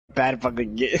bad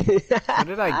fucking get. What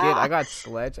did I get? I got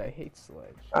Sledge. I hate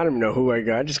Sledge. I don't know who I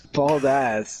got. I just bald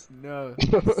ass. No,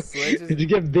 Sledge is... Did you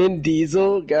get Vin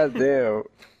Diesel? God damn.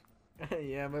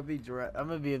 Yeah, I'm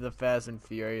gonna be in the Fast and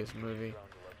Furious movie.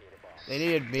 They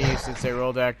needed me since their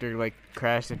old actor like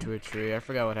crashed into a tree. I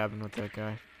forgot what happened with that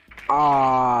guy.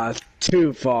 Ah,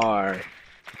 too far.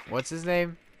 What's his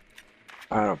name?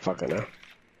 I don't fucking know.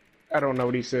 I don't know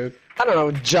what he said. I don't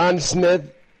know. John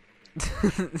Smith.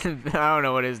 I don't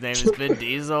know what his name is. Vin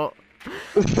Diesel.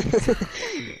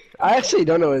 I actually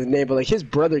don't know his name, but like his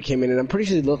brother came in, and I'm pretty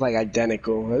sure they look like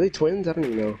identical. Are they twins? I don't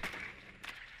even know.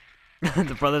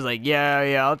 The brother's like,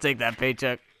 yeah, I'll take that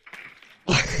paycheck.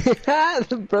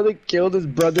 The brother killed his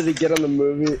brother to get on the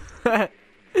movie.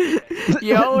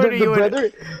 Yeah, how old are you? Brother,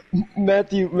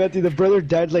 Matthew, the brother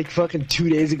died like fucking 2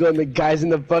 days ago, and the guy's in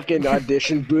the fucking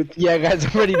audition booth. Yeah, guys,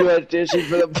 I'm ready to audition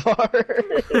for the part.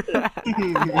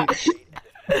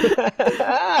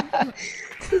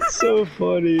 It's so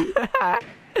funny.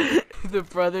 The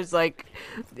brother's like,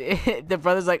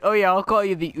 oh yeah, I'll call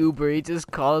you the Uber. He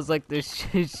just calls like the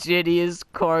shittiest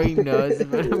car he knows and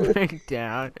put him break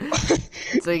down.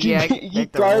 It's like, yeah, he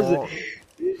calls it.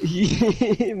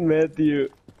 Matthew.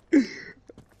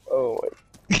 Oh my.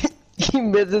 He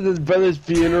misses his brother's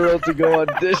funeral to go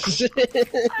audition.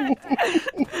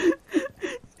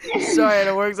 Sorry, I had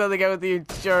to work something out with the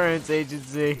insurance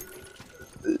agency.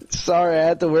 Sorry, I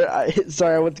had to wear.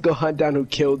 Sorry, I went to go hunt down who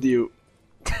killed you.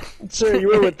 Sir, you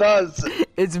were with us.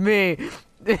 It's me.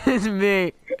 It's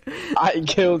me. I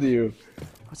killed you.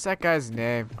 What's that guy's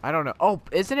name? I don't know. Oh,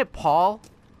 isn't it Paul?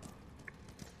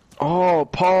 Oh,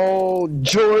 Paul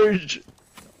George.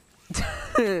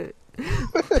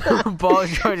 Paul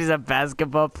George is a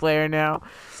basketball player now.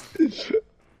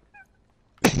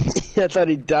 I thought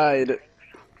he died.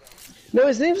 No,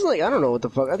 his name's like, I don't know what the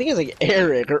fuck. I think it's like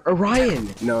Eric or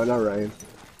Ryan. No, not Ryan.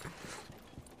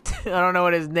 I don't know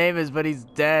what his name is, but he's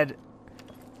dead.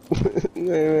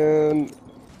 Man.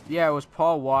 Yeah, it was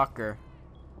Paul Walker.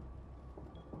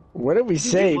 What did we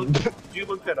say? Did you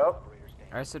look that up?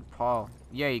 I said Paul.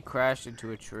 Yeah, he crashed into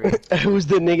a tree. Who's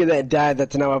the nigga that died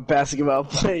that's now a basketball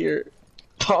player?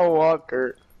 Paul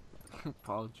Walker.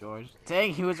 Paul George.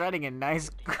 Dang, he was riding a nice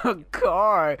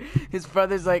car. His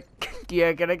brother's like,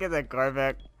 yeah, can I get that car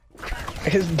back?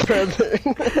 His brother.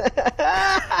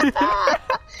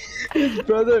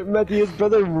 Matthew, his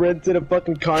brother rented a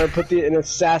fucking car and put an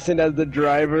assassin as the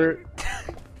driver.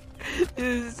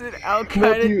 This is an Al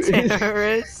Qaeda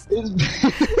terrorist.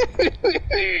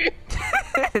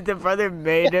 The brother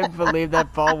made him believe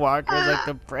that Paul Walker is like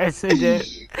the president.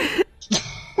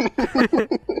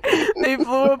 They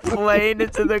flew a plane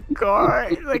into the car,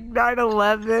 like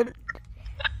 9/11.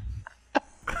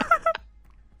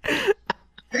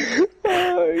 Oh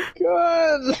my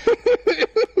god.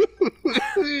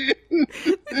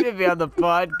 This should be on the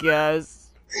podcast.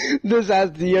 This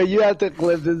has to, you have to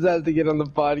clip this, has to get on the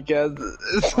podcast.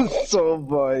 This is so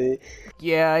funny.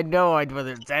 Yeah, I know I'd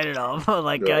rather set it off.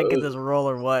 Like, can I get this roll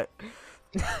or what?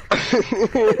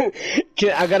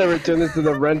 I gotta return this to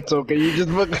the rental. Can you just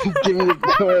fucking give me the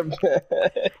car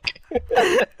back?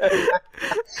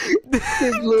 They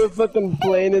flew a fucking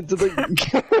plane into the.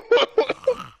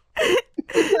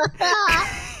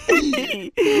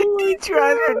 He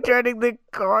tried returning the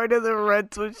car to the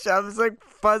rental shop. It's like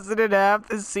fuzzing in half.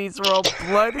 The seats were all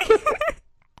bloody.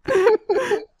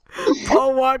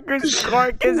 Paul Walker's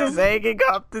carcass is hanging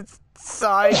off the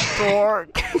side door.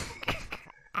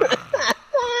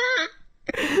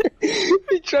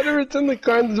 He tried to return the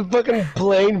car and there's a fucking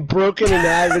plane broken in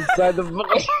half inside the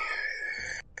fucking.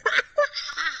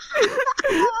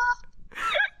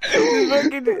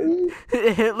 Fucking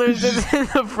Hitler's just in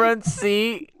the front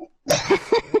seat.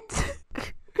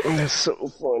 That's so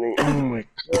funny. Oh my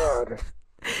god.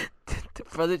 The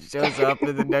brother shows up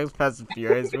in the next Fast and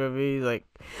Furious movie. He's like,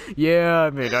 yeah, I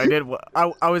mean, I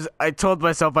told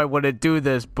myself I wouldn't do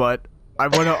this, but I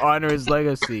want to honor his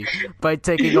legacy by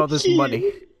taking all this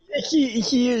money.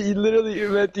 He literally,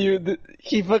 Matthew,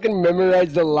 he fucking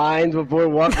memorized the lines before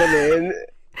walking in.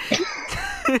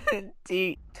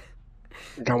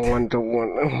 Don't want to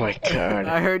one. Oh my god.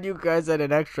 I heard you guys had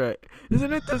an extra.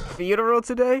 Isn't it the funeral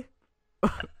today?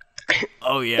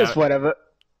 Oh yeah. It's whatever.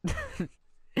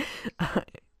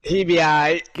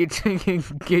 TBI.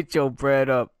 Get your bread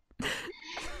up.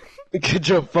 Get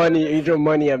your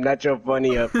money up, not your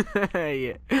funny up.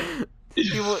 Yeah.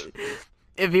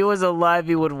 If he was alive,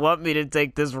 he would want me to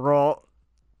take this role.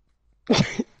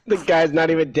 The guy's not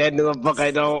even dead. No, the fuck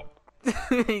I don't.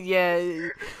 Yeah.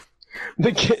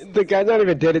 The guy's not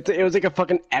even dead. It was like a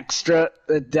fucking extra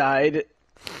that died.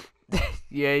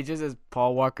 Yeah, he just has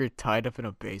Paul Walker tied up in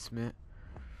a basement.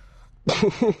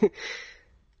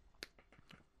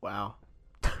 Wow.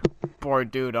 Poor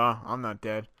dude, huh? I'm not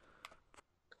dead.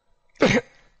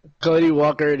 Cody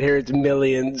Walker inherits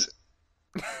millions.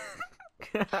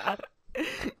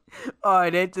 Oh,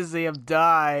 I'd hate to see him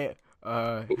die.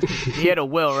 He had a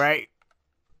will, right?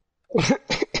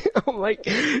 I'm like,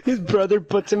 his brother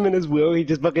puts him in his will, he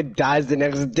just fucking dies the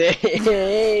next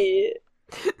day.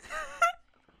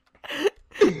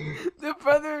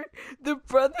 The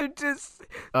brother just.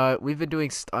 We've been doing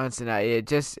stunts and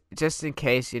just in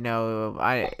case, you know,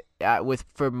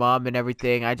 for mom and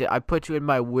everything, I put you in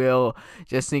my will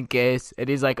just in case. And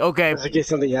he's like, okay. Just in case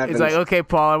something happens. He's like, okay,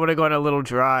 Paul, I want to go on a little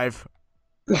drive.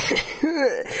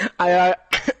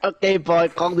 Okay, Paul, I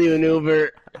called you an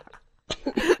Uber.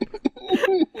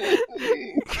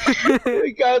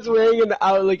 The guy's wearing an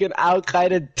Al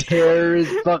Qaeda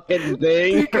terrorist fucking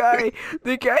thing.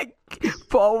 The guy,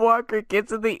 Paul Walker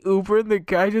gets in the Uber and the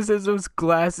guy just has those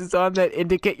glasses on that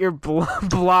indicate you're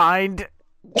blind.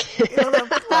 You know,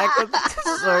 the back of the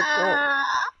circle.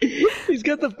 He's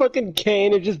got the fucking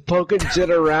cane and just poking shit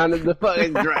around in the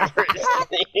fucking driver's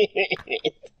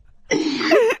seat.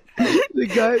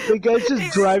 The guy's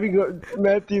just driving,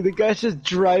 Matthew. The guy's just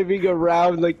driving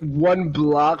around like one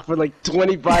block for like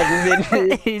 25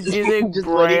 minutes. He's using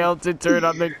Braille to turn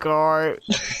on the car.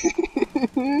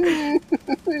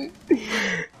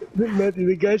 Matthew,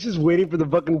 the guy's just waiting for the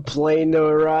fucking plane to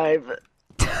arrive.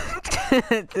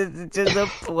 It's just a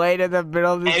plane in the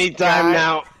middle of the Anytime sky.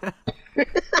 now.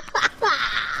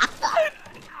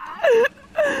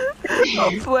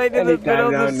 A plane in the Anytime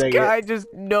middle now, of the nigga. sky, just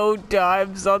no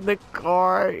dimes on the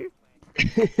car.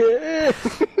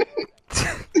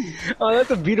 Oh, that's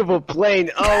a beautiful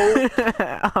plane. Oh.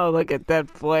 Oh, look at that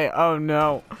plane. Oh,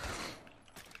 no.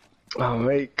 Oh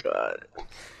my god.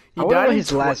 He I wonder died what in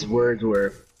his last words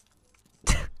were.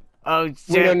 Oh, shit.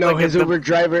 We don't know look his at Uber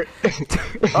driver.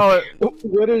 Oh.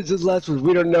 What is his last words?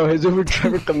 We don't know. His Uber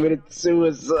driver committed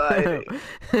suicide.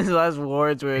 His last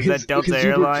words were, is that Delta his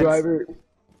Uber Airlines? driver.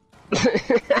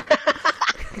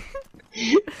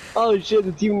 Oh shit!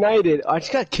 It's United. I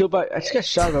just got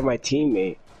shot by my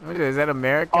teammate. What is that,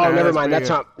 American? Oh, Or never that's mind.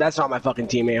 pretty That's not my fucking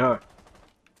teammate, huh?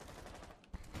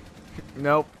 good.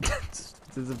 Nope.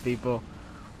 This is people.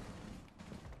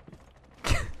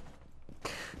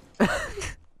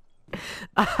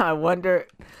 I wonder.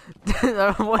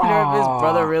 I wonder if his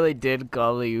brother really did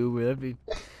call the Uber. That'd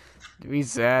be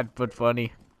sad but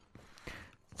funny.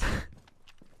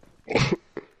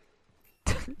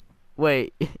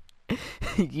 Wait,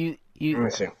 you Let me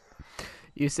see.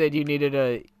 you said you needed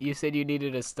a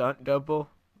stunt double.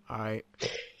 All right.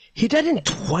 He died in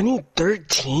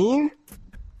 2013.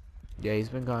 Yeah, he's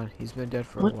been gone. He's been dead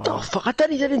for a What while. the fuck? I thought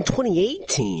he died in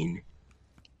 2018.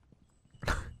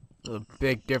 A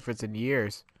big difference in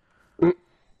years.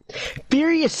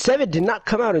 Furious 7 did not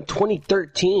come out in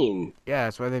 2013. Yeah,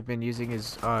 that's why they've been using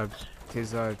his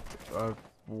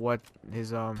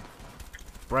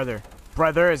brother.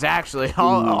 Brother is actually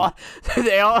all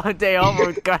they all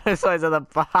were got the size of the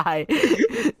pie.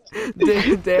 they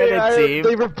had a team.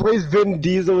 They replaced Vin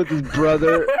Diesel with his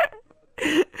brother.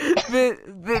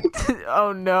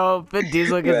 Oh no, Vin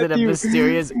Diesel gets in a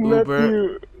mysterious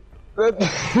Uber.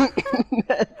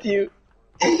 Matthew.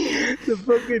 The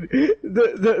fucking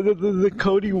the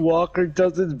Cody Walker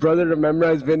tells his brother to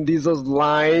memorize Vin Diesel's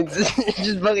lines.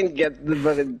 Just fucking gets the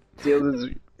fucking steals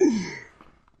his.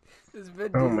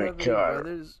 Oh my god.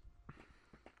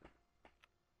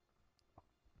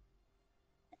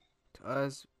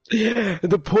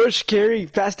 The Porsche carrying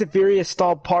Fast and Furious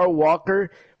star Paul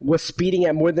Walker was speeding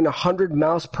at more than 100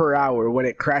 miles per hour when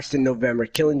it crashed in November,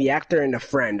 killing the actor and a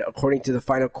friend, according to the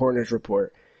final coroner's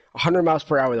report. 100 miles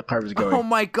per hour the car was going. Oh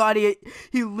my god, he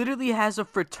literally has a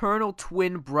fraternal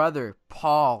twin brother,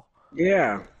 Paul.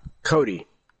 Yeah, Cody.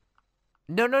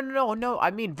 No.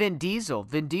 I mean Vin Diesel.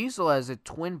 Vin Diesel has a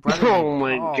twin brother. Oh named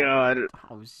my Paul. god.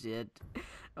 Oh shit.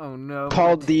 Oh no.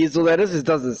 Paul Diesel, that just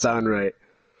doesn't sound right.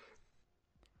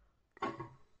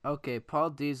 Okay, Paul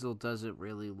Diesel doesn't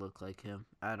really look like him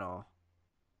at all.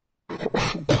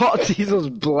 Paul Diesel's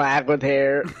black with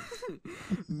hair.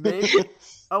 Maybe.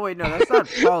 Oh wait, no, that's not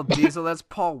Paul Diesel. That's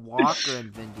Paul Walker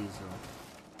and Vin Diesel.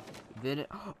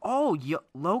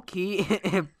 Low key,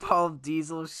 if Paul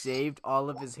Diesel shaved all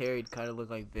of his hair, he'd kind of look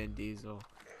like Vin Diesel.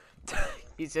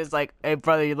 He's just like, hey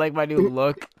brother, you like my new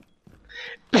look?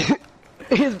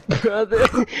 His brother,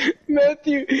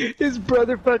 Matthew, his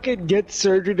brother fucking gets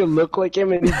surgery to look like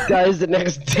him and he dies the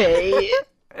next day.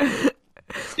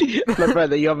 My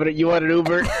brother, you want an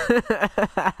Uber?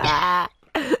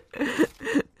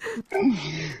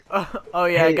 Oh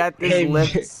yeah, I got this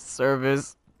Lyft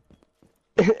service.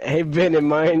 Hey Ben,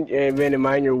 am I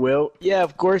in your will? Yeah,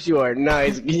 of course you are.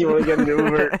 Nice. You want to get an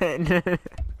Uber?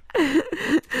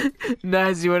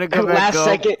 Nice, you wanna go back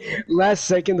Last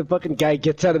second, the fucking guy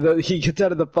gets out of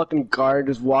the fucking car and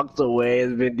just walks away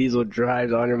as Vin Diesel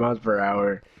drives 100 miles per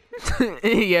hour.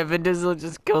 Yeah, Vin Diesel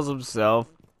just kills himself.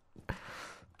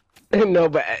 No,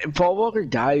 but Paul Walker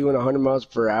died going 100 miles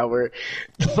per hour.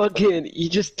 Fucking, he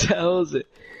just tells it.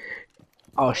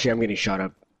 Oh shit, I'm getting shot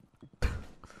up.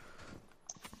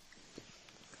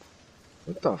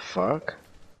 What the fuck?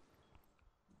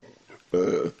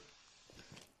 Oh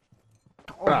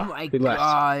my we left.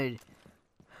 god.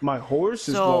 My horse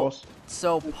is lost.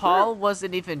 So Paul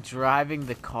wasn't even driving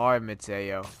the car,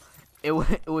 Mateo. It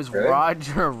was Really?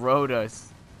 Roger Rodas.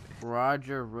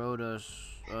 Roger Rodas.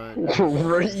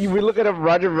 We look at him,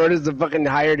 Roger Rodas, the fucking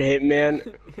hired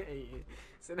hitman.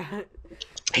 So now-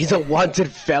 He's a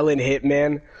wanted felon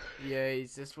hitman. yeah,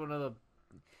 he's just one of the.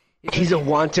 He's a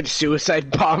wanted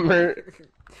suicide bomber.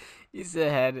 He's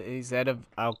head of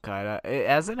Al Qaeda.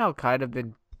 Hasn't Al Qaeda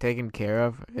been taken care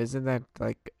of? Isn't that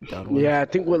like done with? Yeah, I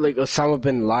think when like Osama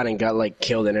bin Laden got like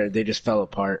killed in it, they just fell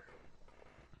apart.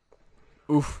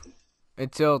 Oof.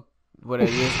 Until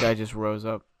this guy just rose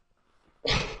up.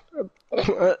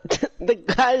 The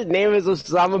guy's name is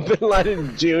Osama bin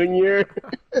Laden Jr.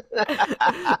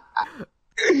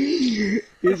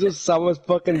 He's Osama's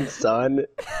fucking son.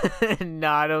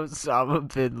 Not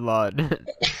Osama bin Laden.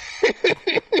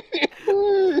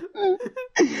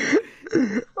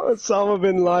 Osama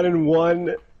bin Laden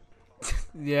 1.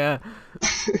 Yeah.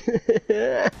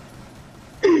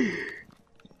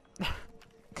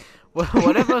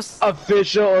 What if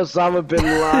Official Osama bin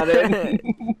Laden.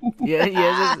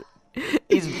 Yeah,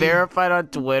 he's verified on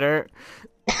Twitter.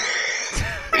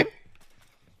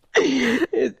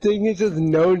 His thing is just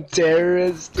known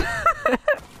terrorist.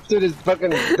 That's what his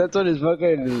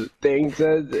fucking thing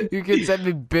says. You can send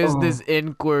me business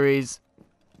inquiries.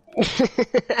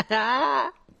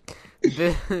 I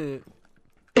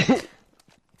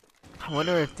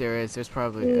wonder if there is. There's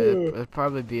probably it'd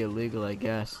probably be illegal, I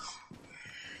guess.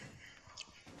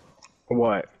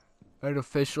 What? An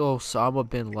official Osama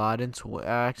bin Laden.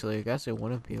 Actually, I guess it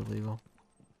wouldn't be illegal.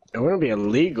 It wouldn't be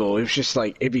illegal. It's just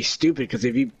like it'd be stupid because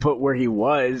if he put where he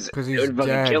was, it he's would fucking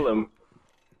dead. kill him.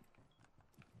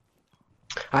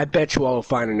 I bet you I'll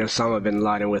find an Osama bin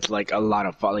Laden with like a lot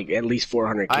of like at least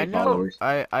 400k I know. followers.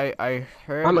 I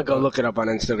heard. I'm gonna go look it up on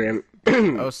Instagram.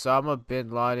 Osama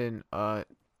bin Laden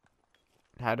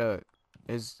had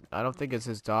I don't think it's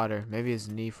his daughter, maybe his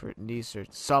niece or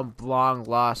some long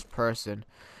lost person.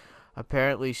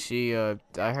 Apparently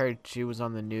I heard she was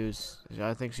on the news.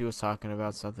 I think she was talking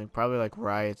about something, probably like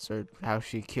riots or how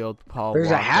she killed Paul There's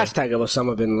Walker. a hashtag of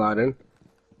Osama bin Laden.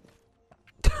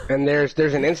 And there's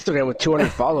an Instagram with 200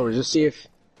 followers. Let's see if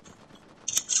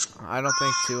I don't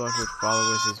think 200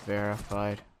 followers is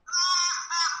verified.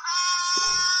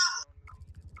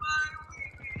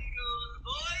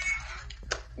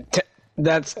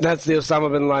 that's the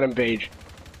Osama bin Laden page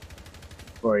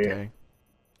for you. Okay.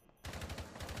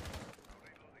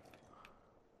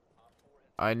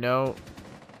 I know.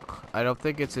 I don't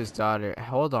think it's his daughter.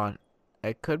 Hold on.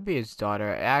 It could be his daughter.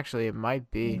 Actually, it might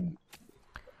be.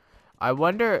 I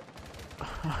wonder.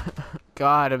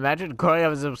 God, imagine growing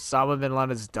up as Osama bin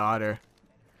Laden's daughter.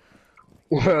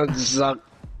 Suck.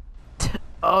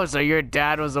 Oh, so your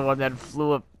dad was the one that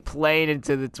flew a plane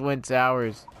into the Twin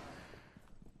Towers.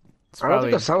 It's I don't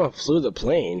probably... think Osama flew the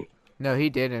plane. No, he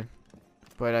didn't.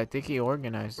 But I think he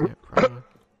organized it, probably.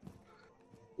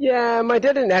 Yeah, my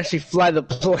dad didn't actually fly the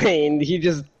plane. He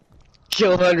just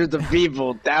killed hundreds of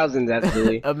people, thousands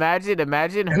actually. Imagine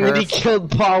And her. then he killed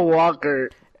Paul Walker.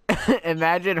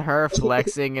 Imagine her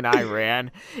flexing in Iran.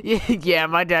 Yeah,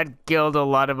 my dad killed a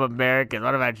lot of Americans.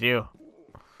 What about you?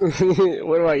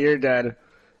 What about your dad?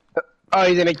 Oh,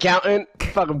 he's an accountant?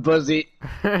 Fucking pussy.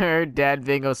 Her dad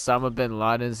being Osama bin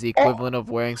Laden is the equivalent of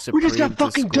wearing We Supreme just got to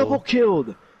fucking school. double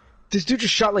killed. This dude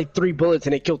just shot like 3 bullets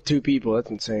and it killed 2 people.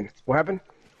 That's insane. What happened?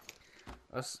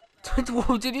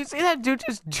 Whoa, did you see that dude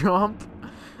just jump?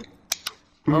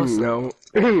 Oh, so- No.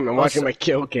 I'm watching so- my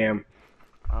kill cam.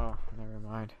 Oh, never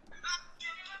mind.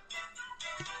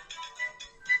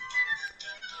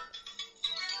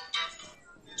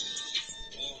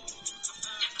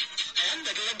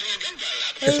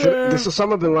 This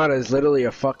Osama bin Laden is literally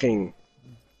a fucking...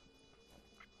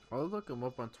 I'll look him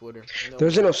up on Twitter. No.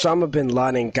 There's an Osama bin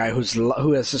Laden guy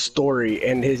who has a story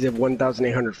and his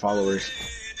 1,800 followers.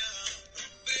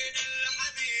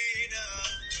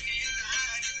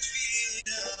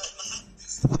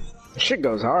 This shit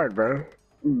goes hard, bro.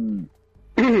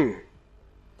 There's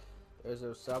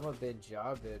Osama bin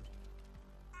Jabed.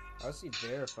 How's he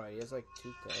verified? He has like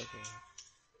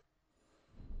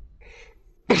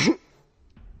 2,000.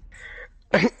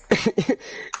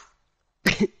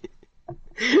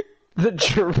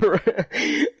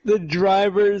 The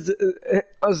drivers,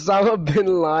 Osama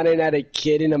bin Laden had a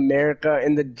kid in America,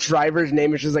 and the driver's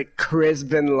name is just like Chris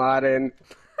bin Laden.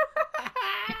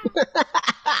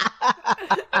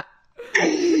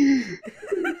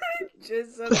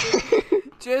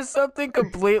 Just something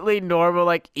completely normal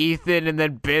like Ethan and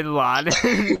then Bin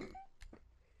Laden.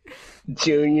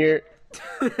 Junior.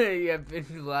 Yeah,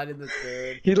 Bin Laden the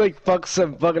third. He like fucks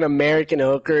some fucking American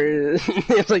hooker.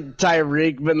 It's like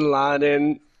Tyreek bin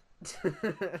Laden.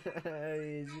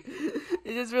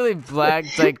 He's just really black,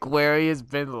 like Aquarius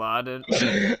Bin Laden.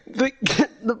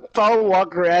 The Paul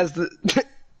Walker as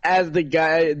the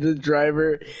guy, the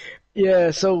driver.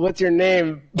 Yeah, so what's your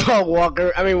name? Paul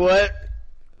Walker. I mean, what?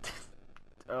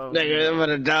 Oh, Nigga, I'm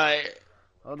gonna die.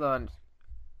 hold on.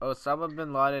 Osama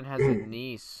Bin Laden has a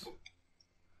niece.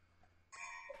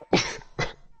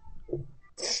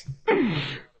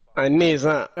 A niece,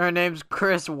 huh? Her name's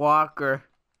Chris Walker.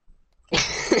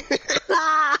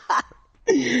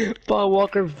 Paul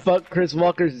Walker fucked Chris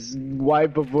Walker's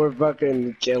wife before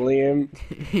fucking killing him.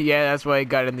 Yeah, that's why he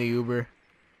got in the Uber.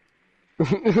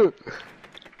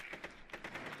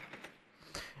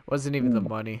 Wasn't even the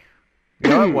money.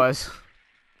 No, it was.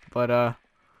 But,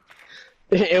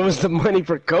 It was the money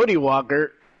for Cody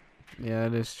Walker. yeah,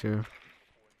 that is true.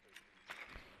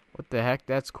 What the heck?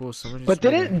 That's cool. Someone just But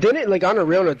didn't like on a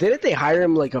real note, didn't they hire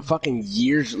him like a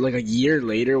year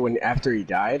later when after he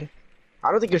died?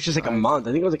 I don't think it was just like a month.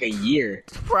 I think it was like a year.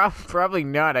 Probably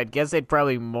not. I guess they'd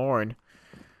probably mourn.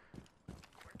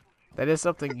 That is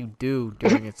something you do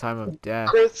during a time of death.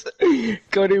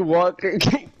 Cody Walker,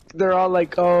 they're all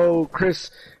like, "Oh,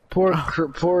 Chris, poor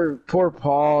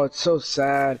Paul. It's so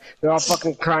sad." They're all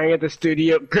fucking crying at the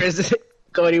studio.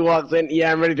 Cody walks in.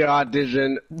 Yeah, I'm ready to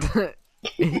audition.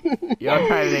 You haven't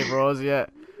had any roles yet.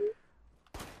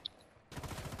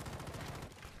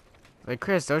 Like,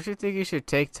 Chris, don't you think you should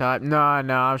take time? No,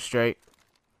 I'm straight.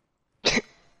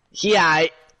 Yeah,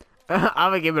 I'm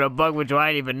gonna give it a bug with you. I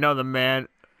didn't even know the man.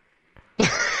 I'm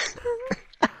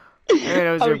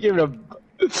gonna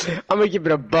give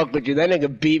it a buck with you. That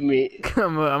nigga beat me.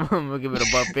 I'm gonna give it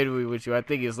a buck with you. I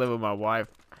think he's living with my wife.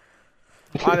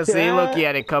 Honestly, look, he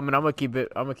had it coming. I'm gonna keep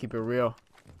it real. I'm gonna keep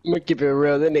it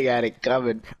real. That nigga had it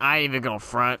covered. I ain't even gonna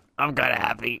front. I'm kinda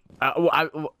happy.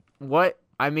 What?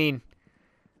 I mean,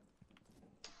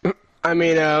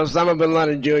 Osama bin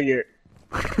Laden Jr.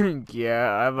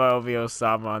 yeah, I'm OV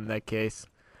Osama on that case.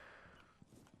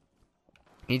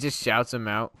 He just shouts him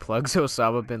out, plugs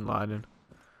Osama bin Laden.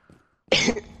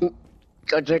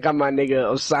 Go check out my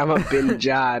nigga Osama bin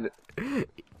Jad.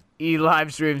 He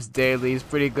live streams daily. He's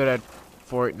pretty good at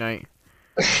Fortnite.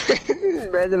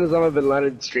 Imagine Osama bin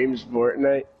Laden streams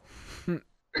Fortnite.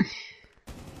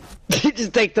 He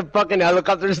just takes the fucking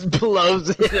helicopter and just blows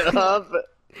it up.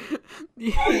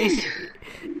 You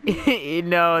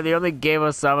know, the only game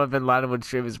Osama bin Laden would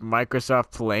stream is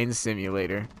Microsoft Plane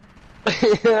Simulator. Or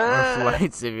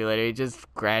Flight Simulator. He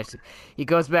just crashed. He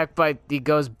goes back like He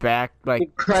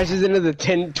crashes into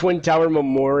the Twin Tower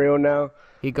Memorial now.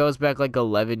 He goes back like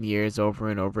 11 years over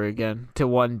and over again to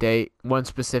one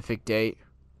specific date.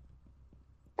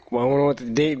 Well, I wonder what the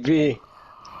date be.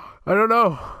 I don't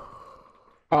know.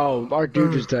 Oh, our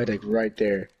dude just died like right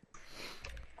there.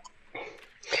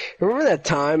 Remember that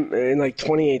time in like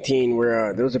 2018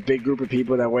 where there was a big group of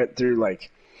people that went through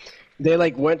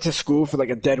they went to school for like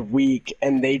a dead week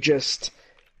and they just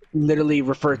literally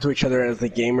referred to each other as the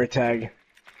gamer tag.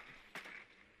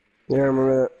 You know,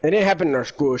 remember that? It didn't happen in our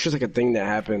school. It's just like a thing that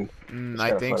happened.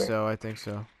 I think so.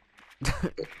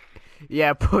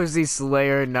 Yeah, Pussy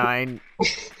Slayer 9.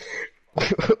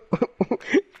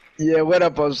 Yeah, what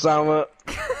up, Osama?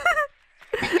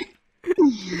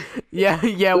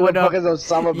 Yeah, what up?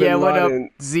 Osama bin Laden?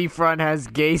 Z-Front has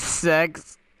gay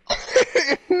sex.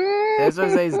 That's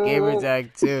what says gamer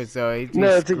tag too, so he's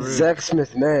No, it's Zex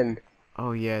with men.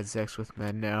 Oh yeah, it's Zex with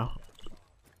men now.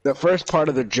 The first part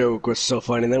of the joke was so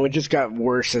funny, and then it just got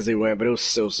worse as he went, but it was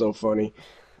still so funny.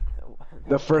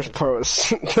 The first part was,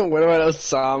 what about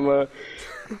Osama?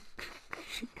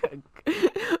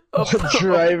 The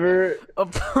driver. A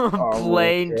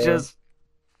plane just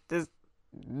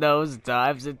nose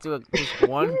dives into just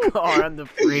one car on the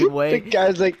freeway. The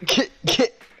guy's like,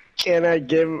 can I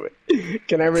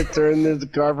return this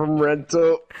car from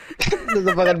rental? There's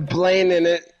a fucking plane in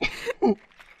it.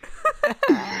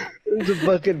 There's a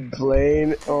fucking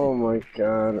plane. Oh my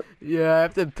god. Yeah, I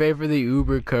have to pay for the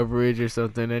Uber coverage or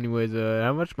something. Anyways,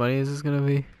 how much money is this gonna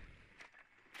be?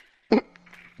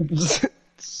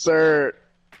 Sir,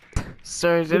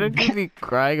 Sir, shouldn't you be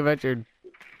crying about your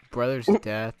brother's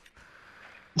death?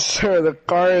 sir, the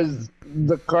car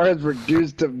is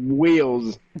reduced to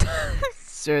wheels.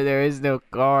 Sir, there is no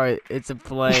car. It's a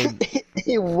plane.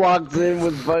 He walks in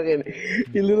with fucking.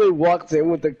 He literally walks in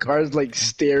with the car's like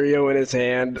stereo in his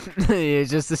hand. It's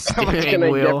just a How much can steering I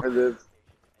wheel. get for this?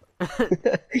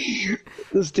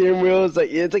 The steering wheel is like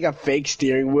it's like a fake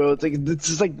steering wheel. It's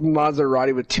just like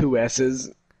Maserati with two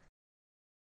S's.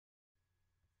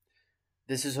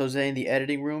 This is Jose in the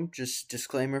editing room. Just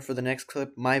disclaimer for the next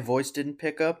clip. My voice didn't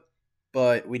pick up,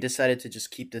 but we decided to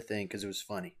just keep the thing because it was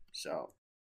funny. So,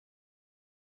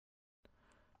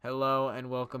 Hello and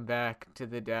welcome back to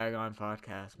the Dagon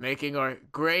Podcast, making our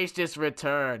gracious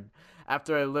return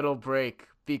after a little break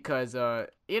because,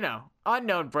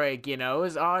 unknown break. It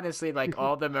was honestly like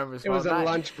all the members' It was fault. a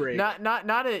lunch break.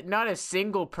 Not a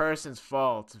single person's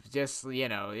fault. Just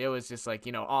it was just like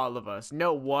all of us.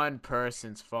 No one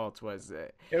person's fault was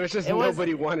it. It was just It wasn't-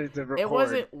 nobody wanted to record. It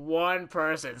wasn't one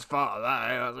person's fault. All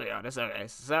right, let's be honest. Okay,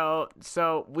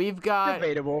 so we've got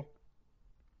debatable.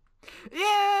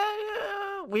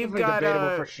 yeah, we've Definitely got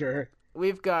debatable for sure.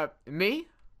 we've got me.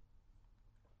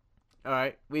 All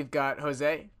right, we've got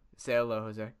Jose. Say hello,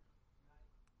 Jose.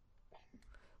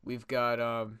 We've got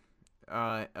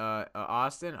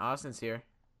Austin. Austin's here.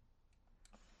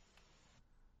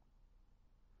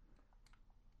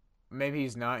 Maybe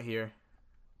he's not here.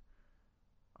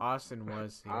 Austin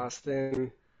was here.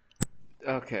 Austin.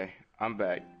 Okay, I'm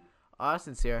back.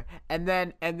 Austin's here. And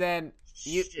then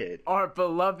you Shit. our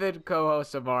beloved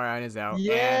co-host Amarian is out.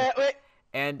 Yeah. Wait.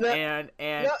 And No, how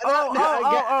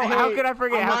hey, could I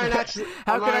forget? Amarian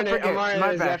How could I forget? Amarian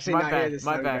My is bad. actually My not here bad. this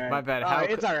My time, bad. guys. My bad.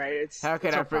 It's all right. How could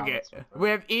it's I no problem. forget? We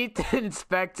have Ethan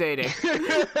spectating.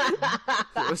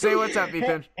 Say what's up,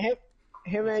 Ethan.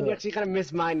 Hey man, you actually kind of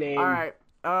missed my name. All right.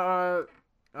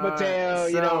 Mateo,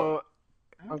 so-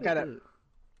 I'm kind of.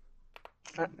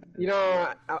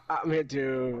 I'm here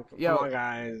too. Yo, Come on,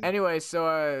 guys. Anyway, so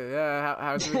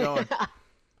how's it been going?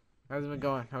 How's it been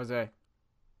going, Jose?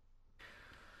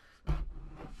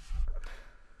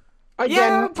 Again,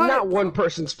 Yeah, but- not one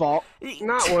person's fault.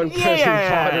 Not one person's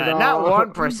fault at all. Not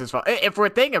one person's fault. If we're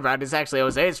thinking about it, it's actually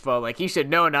Jose's fault. Like he should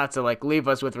know not to like leave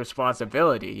us with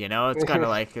responsibility. It's kind of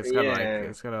like Yeah.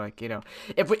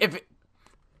 if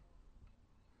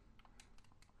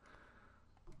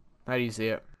how do you see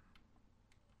it?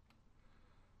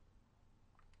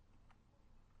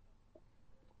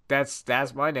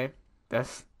 That's my name.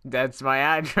 That's my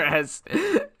address.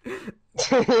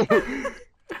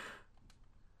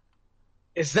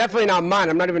 It's definitely not mine.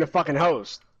 I'm not even a fucking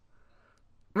host.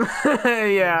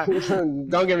 Yeah. Don't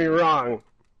get me wrong.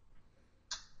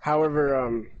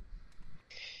 However,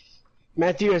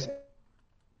 Matthew has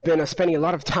been spending a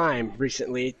lot of time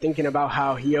recently thinking about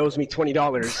how he owes me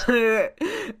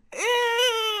 $20.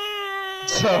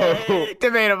 So-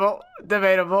 debatable.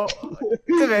 Debatable.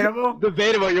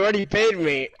 You already paid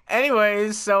me.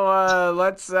 Anyways, so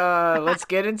let's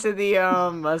get into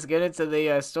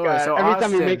the story. God, So every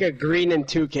Austin, time you make a green and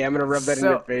 2K, I'm gonna rub that in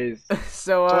your face.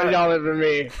 so $20 for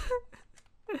me.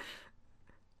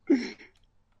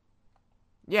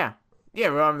 yeah.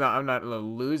 Well, I'm not a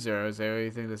loser. Jose, what do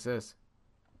you think this is?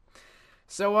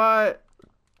 So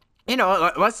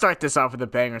let's start this off with a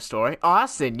banger story.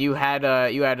 Austin, you had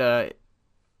a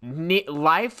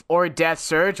life or death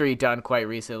surgery done quite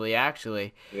recently,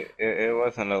 actually. It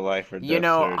wasn't a life or death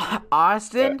surgery.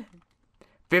 Austin,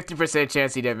 50%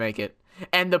 chance he didn't make it.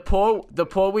 And the poll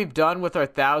we've done with our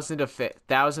thousands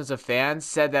of fans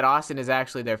said that Austin is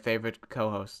actually their favorite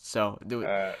co-host. So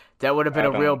that would have been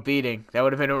a real beating.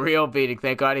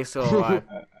 Thank God he's still alive.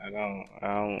 I don't.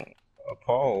 A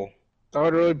poll. That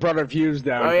would really brought our views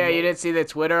down. Oh yeah, you didn't see the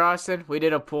Twitter, Austin? We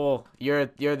did a poll. You're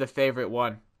the favorite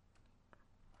one.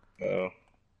 Oh.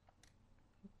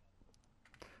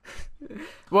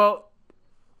 Well,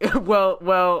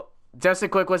 Justin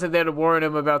Quick wasn't there to warn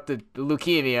him about the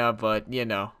leukemia, but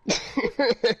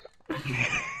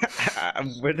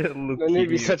Where did Don't need to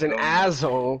be such an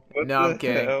asshole. What No, I'm the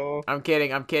kidding. hell? I'm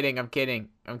kidding. Austin,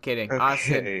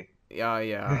 Okay.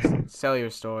 yeah, Austin, sell your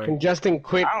story. Congesting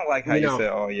quick. I don't like how you you know, said,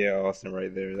 "Oh yeah, Austin,"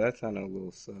 right there. That sounded a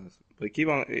little sus. But keep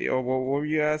on. What were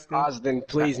you asking? Austin,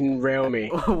 please rail me.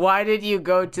 Why did you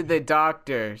go to the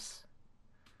doctors?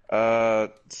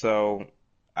 So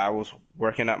I was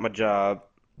working at my job,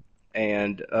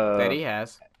 and That he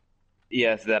has.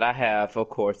 yes, that I have, of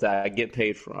course, that I get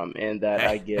paid from, and that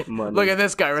I get money. Look at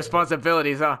this guy,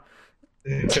 responsibilities, huh?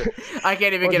 I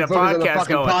can't even get a Focus on the podcast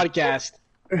fucking going. podcast.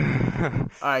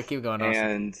 All right, keep going, Austin.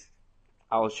 And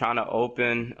I was trying to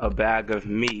open a bag of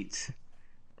meat,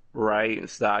 right?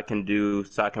 So I can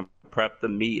prep the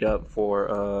meat up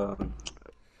for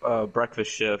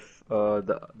breakfast shift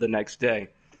the next day.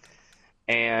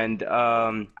 And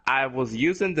I was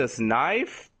using this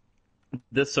knife,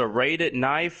 this serrated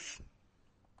knife.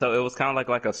 So it was kind of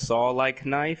like a saw-like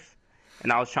knife,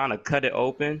 and I was trying to cut it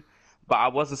open, but I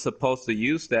wasn't supposed to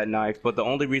use that knife. But the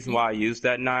only reason why I used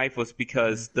that knife was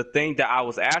because the thing that I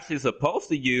was actually supposed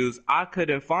to use, I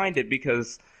couldn't find it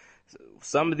because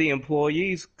some of the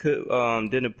employees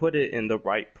didn't put it in the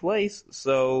right place.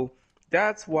 So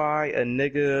that's why a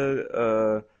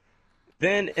nigga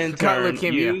then in turn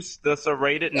used the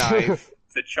serrated knife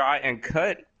to try and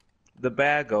cut the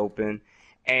bag open.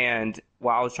 And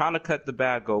while I was trying to cut the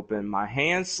bag open, my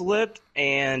hand slipped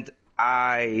and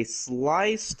I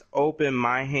sliced open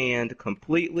my hand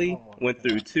completely, went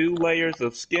through 2 layers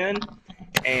of skin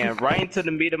and right into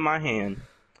the meat of my hand.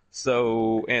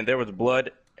 So, and there was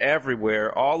blood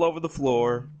everywhere, all over the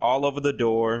floor, all over the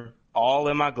door, all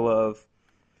in my glove,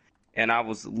 and I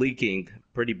was leaking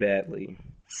pretty badly.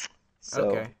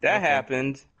 So that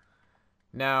happened.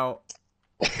 Now,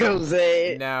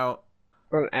 Jose. Now,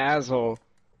 what an asshole.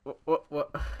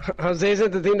 What? Jose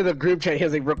sent the thing to the group chat. He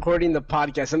was like recording the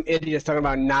podcast. Some idiot's talking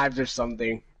about knives or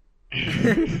something.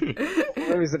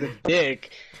 He's a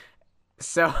dick.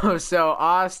 So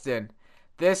Austin,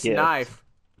 this knife.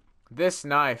 Yes,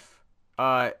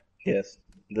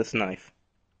 this knife.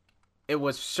 It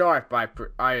was sharp,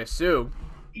 I assume.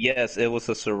 Yes, it was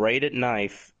a serrated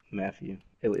knife, Matthew.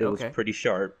 It was pretty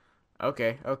sharp.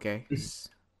 Okay.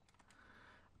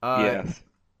 Yes.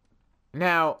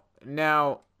 Now,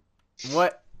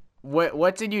 what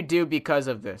did you do because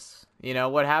of this? You know,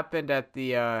 what happened at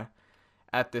the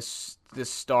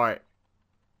start?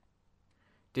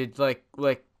 Did like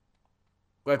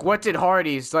what did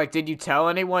Hardee's like? Did you tell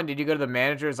anyone? Did you go to the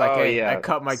managers like, I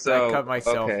cut myself?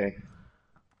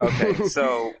 Okay.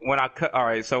 So when I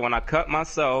cut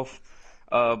myself,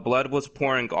 blood was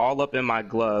pouring all up in my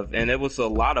glove, and it was a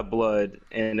lot of blood,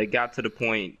 and it got to the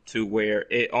point to where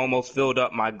it almost filled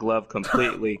up my glove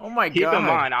completely. Oh my God! Keep in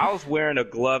mind, I was wearing a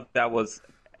glove that was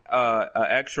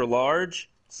extra large,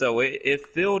 so it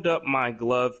filled up my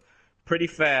glove pretty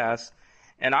fast.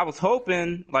 And I was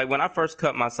hoping, like when I first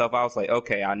cut myself, I was like,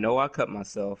 okay, I know I cut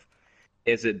myself.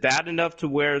 Is it bad enough to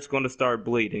where it's going to start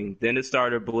bleeding? Then it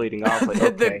started bleeding. I was like,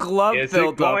 okay, the glove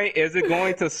filled up. Is it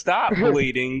going to stop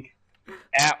bleeding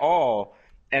at all?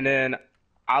 And then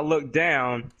I looked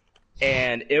down,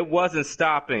 and it wasn't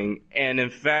stopping. And in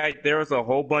fact, there was a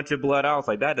whole bunch of blood. I was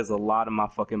like, that is a lot of my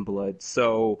fucking blood.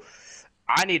 So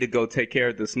I need to go take care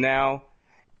of this now.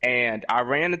 And I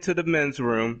ran into the men's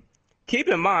room. Keep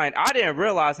in mind, I didn't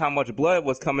realize how much blood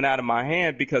was coming out of my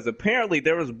hand because apparently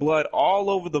there was blood all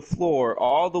over the floor,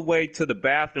 all the way to the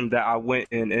bathroom that I went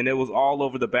in, and it was all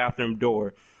over the bathroom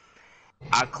door.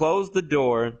 I closed the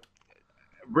door,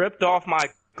 ripped off my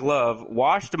glove,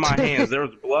 washed my hands. There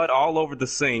was blood all over the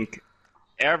sink,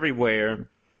 everywhere.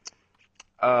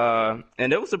 And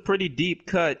it was a pretty deep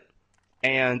cut.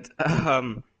 And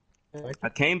I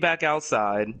came back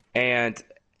outside, and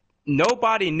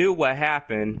nobody knew what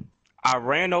happened. I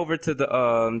ran over to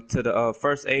the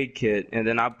first aid kit, and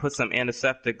then I put some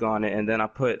antiseptic on it, and then I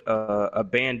put a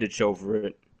bandage over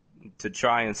it to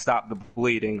try and stop the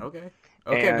bleeding. Okay,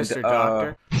 and, Mr.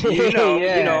 Doctor. You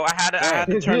know, I had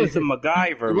to turn into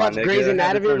MacGyver. You watch Grey's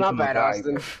Anatomy? Not bad,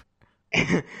 Austin.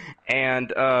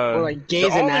 And or like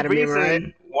Grey's Anatomy,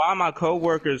 right? Why my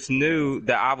coworkers knew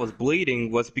that I was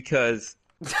bleeding was because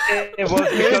it was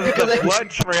because of the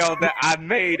blood trail that I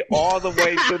made all the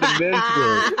way to the men's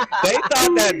room. They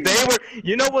thought that they were.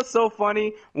 You know what's so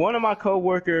funny? One of my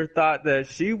coworkers thought that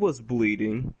she was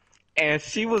bleeding, and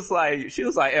she was like,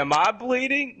 "Am I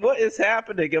bleeding? What is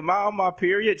happening? Am I on my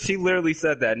period?" She literally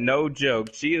said that. No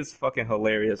joke. She is fucking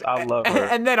hilarious. I love her.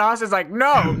 And then Austin's like,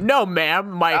 "No,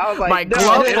 ma'am. My like,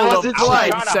 glove no, full of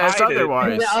blood says hide it.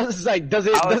 otherwise." And I was like, does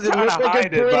it look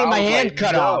like you're pulling my hand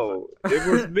cut off? It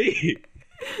was me.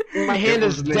 My hand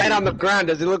is dead on the ground.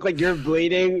 Does it look like you're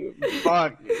bleeding?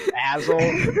 Fuck, asshole.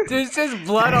 There's just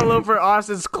blood all over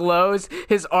Austin's clothes.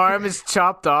 His arm is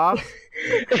chopped off.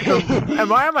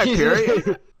 Am I on my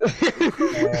period?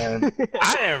 And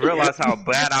I didn't realize how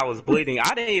bad I was bleeding.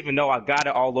 I didn't even know I got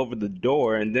it all over the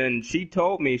door. And then she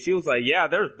told me, she was like, yeah,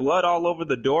 there's blood all over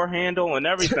the door handle and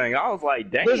everything. I was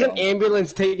like, damn. There's an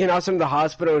ambulance taking Austin to the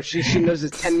hospital. She knows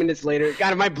it's 10 minutes later.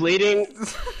 God, am I bleeding?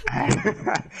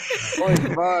 Holy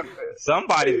fuck.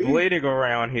 Somebody's bleeding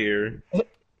around here.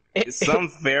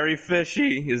 Something's very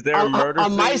fishy. Is there a murder on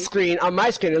scene? On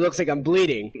my screen, it looks like I'm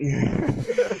bleeding.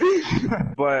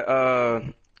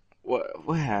 But,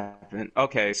 what happened?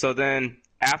 Okay, so then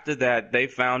after that, they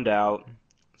found out.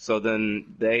 So then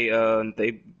they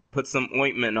put some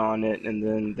ointment on it, and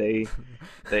then they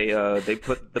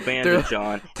put the bandage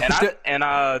on. And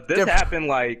this happened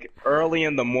like early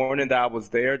in the morning that I was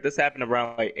there. This happened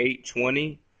around like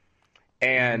 8:20,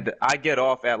 and I get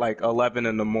off at like 11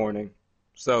 in the morning.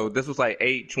 So this was like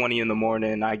 8:20 in the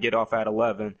morning, and I get off at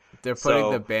 11. They're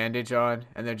putting the bandage on,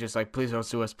 and they're just like, please don't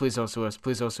sue us, please don't sue us,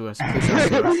 please don't sue us, please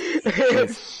don't sue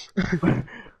us. Please.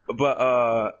 But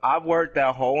I worked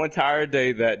that whole entire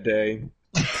day that day.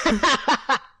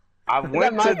 I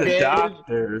went to the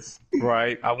doctor's,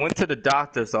 right? I went to the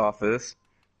doctor's office,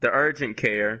 the urgent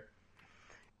care,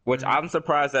 which I'm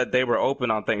surprised that they were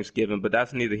open on Thanksgiving, but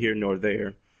that's neither here nor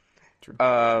there.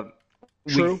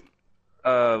 True.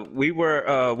 We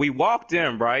walked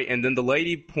in, right? And then the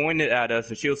lady pointed at us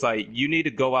and she was like, you need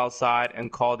to go outside and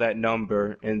call that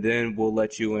number and then we'll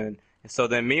let you in. And so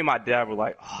then me and my dad were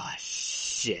like, oh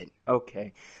shit.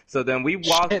 Okay. So then we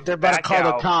walked they're about back to call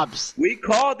out. the cops. We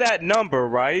called that number,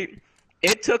 right?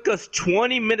 It took us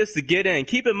 20 minutes to get in.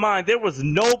 Keep in mind, there was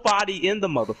nobody in the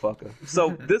motherfucker.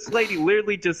 So this lady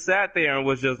literally just sat there and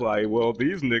was just like, well,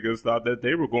 these niggas thought that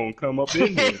they were going to come up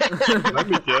in here. Let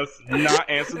me just not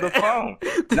answer the phone.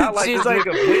 Not like this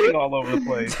nigga bleeding all over the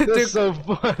place. That's so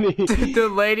funny. The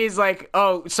lady's like,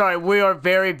 oh, sorry, we are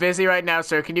very busy right now,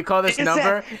 sir. Can you call this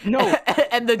number? No.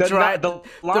 And the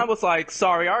line was like,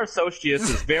 sorry, our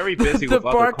associates is very busy with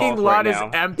other calls right now. The parking lot is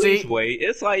empty. Please wait.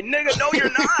 It's like, nigga, no,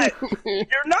 you're not.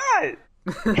 You're not.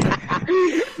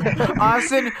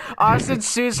 Austin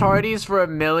sues Hardee's for $1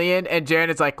 million, and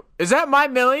Janet's like, "Is that my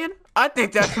 $1 million? I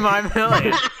think that's my $1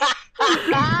 million."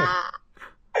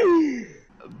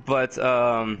 But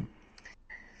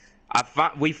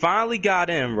we finally got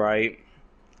in, right?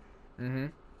 Mm-hmm.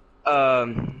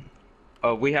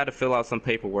 We had to fill out some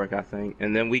paperwork, I think,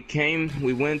 and then we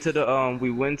went to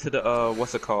the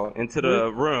what's it called? Into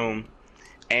the room,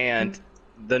 and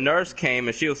the nurse came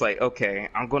and she was like, okay,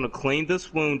 I'm going to clean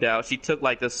this wound out. She took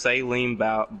like this saline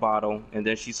bottle and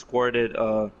then she squirted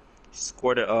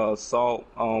salt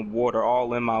water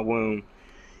all in my wound.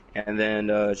 And then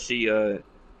that's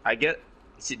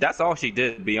all she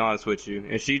did, to be honest with you.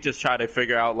 And she just tried to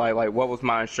figure out like what was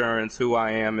my insurance, who I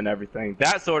am and everything.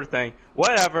 That sort of thing.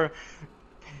 Whatever.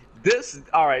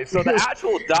 Alright, so the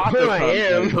actual doctor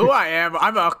Who I am?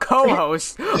 I'm a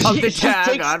co-host of the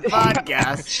Dagon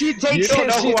podcast. You don't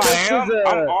know who I am?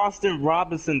 I'm Austin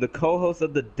Robinson, the co-host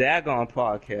of the Dagon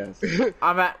podcast.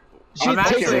 She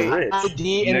takes his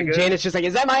ID and Janet's just like,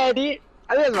 is that my ID?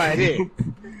 I think that's my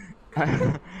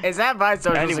ID. Is that my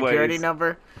social security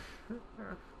number?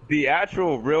 The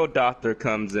actual real doctor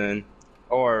comes in,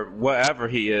 or whatever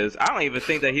he is. I don't even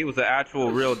think that he was an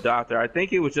actual real doctor. I think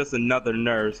he was just another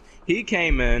nurse. He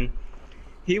came in.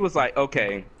 He was like,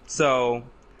 okay, so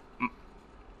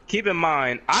keep in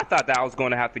mind, I thought that I was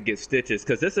going to have to get stitches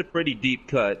because it's a pretty deep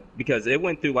cut because it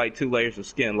went through like 2 layers of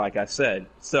skin, like I said.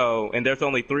 So, and there's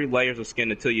only 3 layers of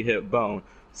skin until you hit bone.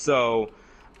 So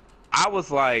I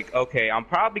was like, okay, I'm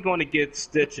probably going to get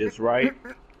stitches, right?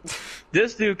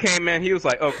 This dude came in, he was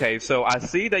like, okay, so I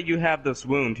see that you have this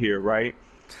wound here, right?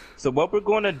 So what we're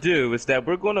going to do is that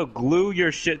we're going to glue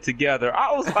your shit together.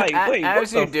 I was like, wait, what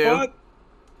the fuck?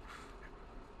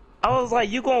 I was like,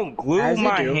 you going to glue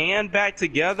my hand back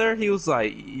together? He was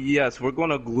like, yes, we're going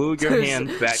to glue your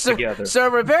hand back together. Sir,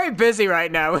 we're very busy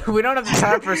right now. We don't have the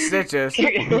time for stitches.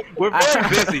 We're very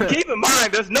busy. Keep in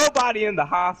mind, there's nobody in the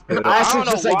hospital. I don't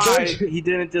know why he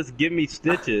didn't just give me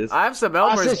stitches. I have some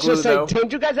Elmer's glue, though.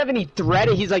 Don't you guys have any thread?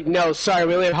 And he's like, no, sorry,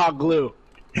 we only have hot glue.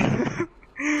 We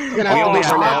only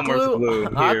have Elmer's glue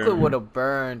here. Hot glue would have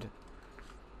burned.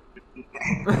 we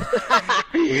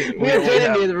have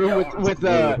Jaden in the room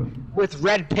with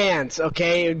red pants,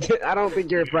 okay? I don't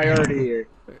think you're a priority here.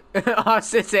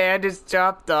 Austin's hand is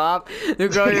chopped off. The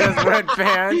girl has red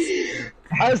pants.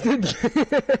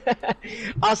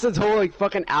 Austin's whole like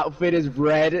fucking outfit is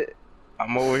red.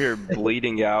 I'm over here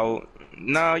bleeding out.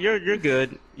 No, you're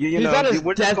good. You know,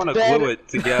 we're just gonna glue it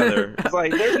together. It's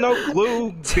like there's no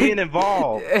glue being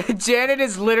involved. Janet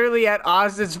is literally at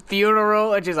Austin's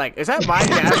funeral, and she's like, "Is that my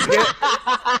casket?"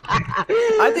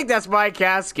 I think that's my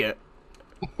casket.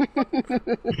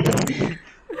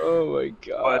 Oh my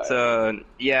god. But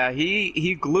yeah,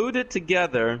 he glued it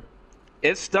together.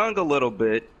 It stung a little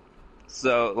bit,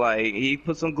 so like he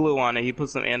put some glue on it. He put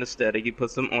some anesthetic. He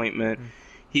put some ointment.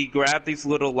 He grabbed these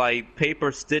little like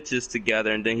paper stitches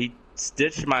together, and then he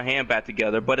stitched my hand back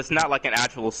together. But it's not like an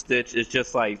actual stitch. It's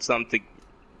just like something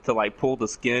to like pull the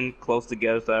skin close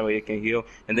together so that way it can heal.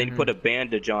 And then he put a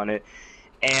bandage on it.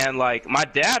 And like my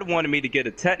dad wanted me to get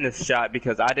a tetanus shot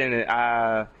because I didn't.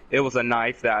 It was a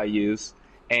knife that I used,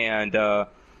 and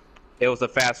it was a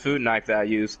fast food knife that I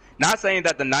used. Not saying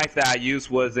that the knife that I used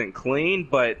wasn't clean,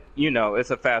 but it's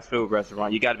a fast food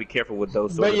restaurant. You got to be careful with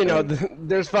those. But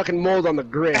there's fucking mold on the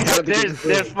grid.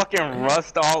 there's fucking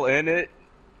rust all in it.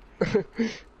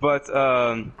 But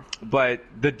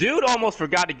the dude almost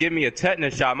forgot to give me a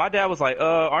tetanus shot. My dad was like,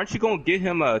 aren't you gonna get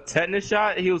him a tetanus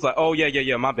shot? He was like, oh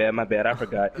yeah, my bad, I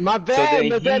forgot. My bad,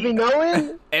 does that be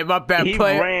knowing? Hey, my bad, he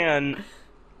player. ran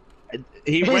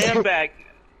back,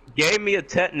 gave me a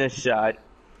tetanus shot,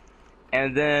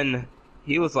 and then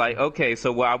he was like, okay,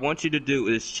 so what I want you to do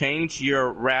is change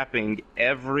your wrapping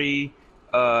every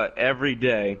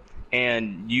day,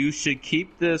 and you should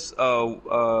keep this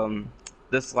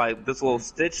this little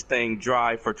stitch thing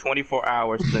dry for 24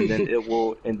 hours, and then it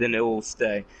will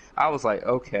stay. I was like,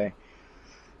 okay.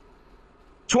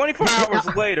 24 hours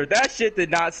later, that shit did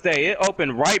not stay. It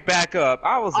opened right back up.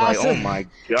 I was like, oh my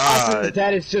god.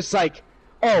 That is just like,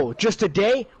 oh, just a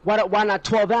day? Why not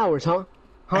 12 hours, huh?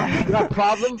 Huh? You got a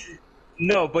problem?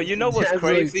 No, but you know what's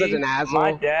crazy? Such an asshole.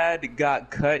 My dad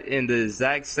got cut in the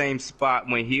exact same spot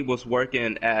when he was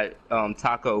working at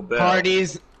Taco Bell.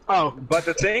 Parties. Oh, but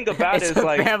the thing about it It's is, a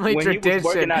like, family when he was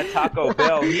working tradition. at Taco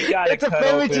Bell, he got it's it a cut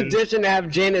family open. tradition to have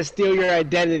Jana steal your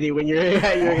identity when your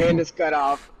hand is cut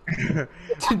off.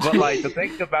 But like the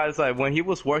thing about it is, like, when he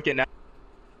was working at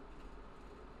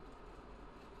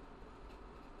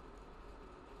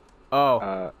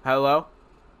Hello?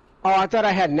 Oh, I thought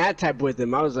I had Nat type with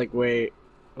him. I was like, wait.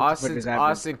 what the fuck is happening?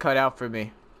 Austin cut out for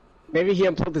me. Maybe he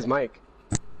unplugged his mic.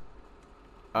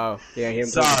 Oh. Yeah, he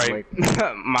unplugged his sorry,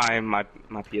 mic. my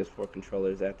PS4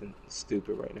 controller is acting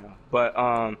stupid right now. But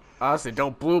Austin,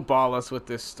 don't blue ball us with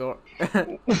this story.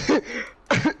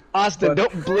 Austin,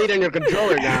 don't bleed on your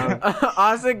controller now.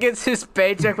 Austin gets his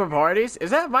paycheck from Hardee's? Is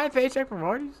that my paycheck from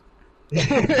Hardee's?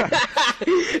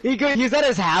 He could use that at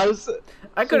his house.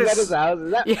 I could Is have. that his house?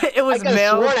 Is that, Yeah, it was I could've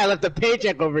mailed. sworn I left a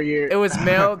paycheck over here. It was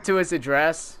mailed to his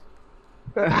address.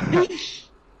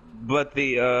 but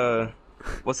the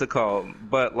what's it called?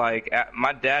 But like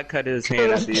my dad cut his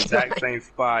hand at the exact same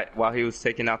spot while he was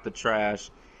taking out the trash,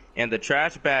 and the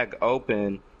trash bag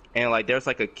opened, and like there's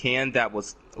like a can that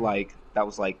was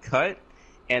cut,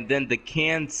 and then the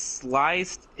can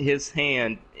sliced his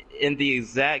hand in the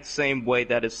exact same way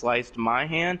that it sliced my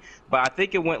hand, but I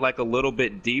think it went like a little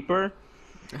bit deeper,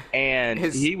 and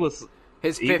he was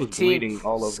bleeding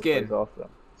all over skin. the place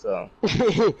also.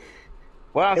 So,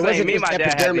 well, I'm It saying wasn't me and just my dad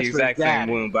had the epidermis for exact his dad.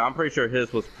 same wound, but I'm pretty sure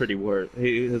his was pretty worse.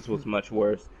 His was much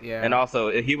worse. Yeah. And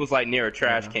also, he was like near a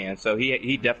trash can, so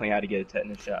he definitely had to get a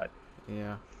tetanus shot.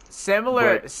 Yeah.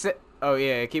 Similar. But- Oh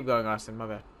yeah, keep going, Austin. My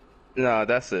bad. No,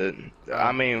 that's it.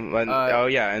 I mean, oh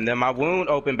yeah, and then my wound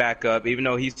opened back up, even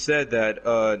though he said that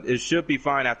it should be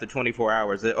fine after 24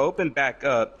 hours. It opened back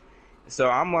up, so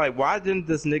I'm like, why didn't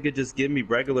this nigga just give me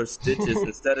regular stitches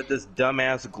instead of this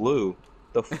dumbass glue?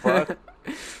 The fuck?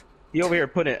 He over here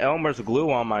putting Elmer's glue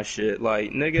on my shit.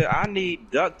 Like, nigga, I need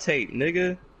duct tape,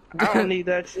 nigga. I don't need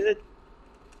that shit.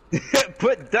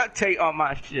 Put duct tape on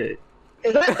my shit.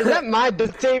 Is that my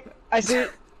duct tape? I see.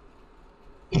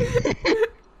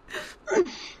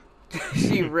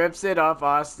 She rips it off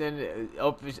Austin,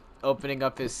 opening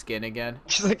up his skin again.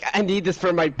 She's like, I need this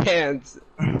for my pants.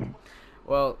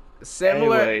 Well,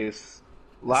 similar. Anyways,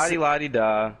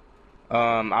 la-di-la-di-da.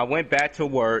 I went back to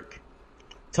work,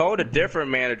 told a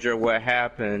different manager what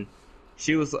happened.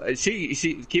 She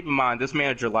keep in mind, this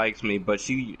manager likes me, but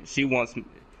she's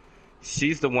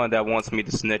the one that wants me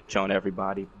to snitch on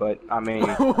everybody. But I mean,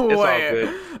 it's all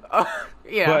good.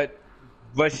 Yeah.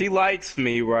 But she likes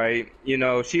me, right? You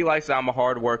know, she likes that I'm a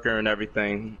hard worker and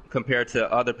everything compared to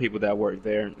other people that work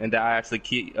there, and that I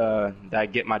actually that I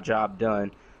get my job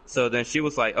done. So then she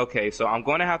was like, okay, so I'm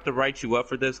going to have to write you up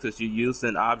for this because you used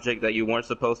an object that you weren't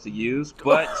supposed to use,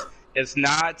 but it's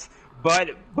not.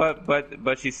 But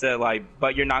she said, like,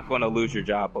 but you're not going to lose your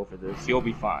job over this. You'll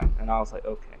be fine. And I was like,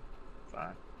 okay,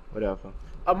 fine, whatever.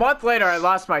 A month later, I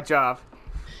lost my job.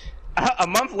 A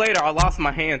month later, I lost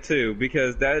my hand too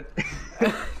because that.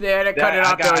 They had to cut it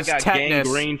off. There I was got tetanus.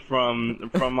 gangrene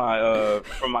from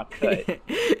my cut.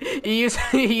 He used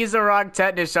the wrong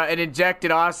tetanus shot and injected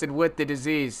Austin with the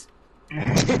disease.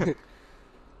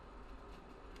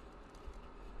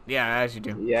 Yeah, as you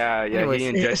do. Yeah. Anyways. He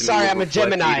injected Sorry, me I'm a with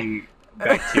Gemini.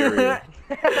 bacteria.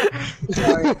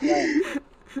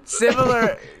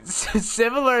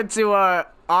 Similar to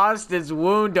Austin's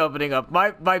wound opening up.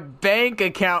 My bank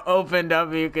account opened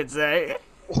up, you could say.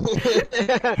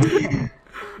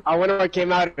 I wonder what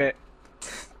came out of it.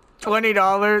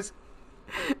 $20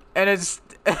 and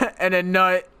a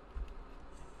nut.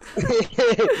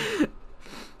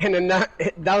 And a nut,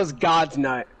 that was God's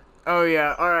nut. Oh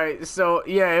yeah. All right. So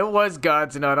yeah, it was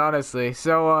God's Nut, honestly.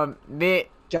 So me.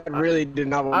 I really did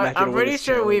not want Matthew to I'm win pretty this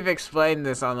sure challenge. we've explained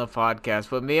this on the podcast,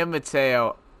 but me and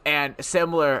Mateo and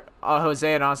similar,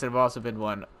 Jose and Austin have also been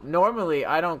one. Normally,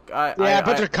 I don't. Yeah, a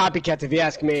bunch of copycats if you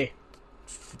ask me.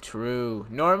 True.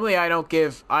 Normally, I don't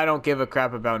give a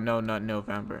crap about No Nut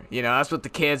November. You know, that's what the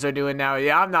kids are doing now.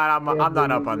 Yeah, I'm not up on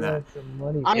that.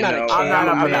 I'm not a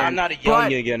kid. I'm not a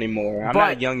But- youngin anymore. I'm but-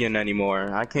 not a youngin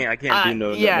anymore. I can't do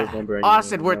no yeah, November anymore.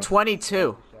 Austin, we're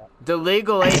 22. The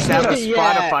legal age to have a Yeah.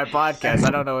 Spotify podcast. I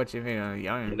don't know what you mean.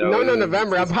 Young. No,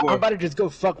 November. I'm it's more- about to just go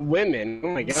fuck women. Oh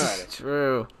my god.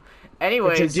 True. To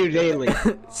Anyways, do daily.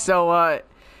 so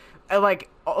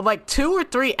like 2 or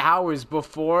 3 hours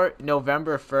before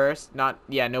November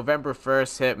 1st, November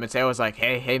 1st hit, Mateo was like,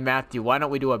 hey Matthew, why don't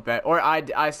we do a bet? Or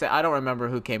I said, I don't remember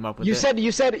who came up with You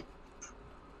it. said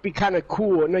be kind of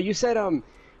cool. No, you said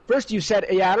first you said,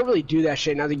 yeah, I don't really do that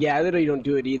shit. And I was like, yeah, I literally don't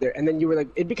do it either. And then you were like,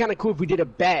 it'd be kind of cool if we did a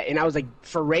bet. And I was like,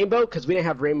 for Rainbow, because we didn't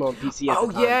have Rainbow on PC at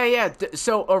the time. yeah.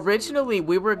 So originally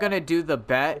we were gonna do the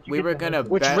bet. We were gonna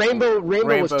Which bet. Rainbow was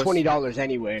Rainbow's- $20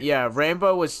 anyway. Yeah,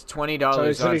 Rainbow was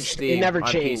 $20 So on it Steam never on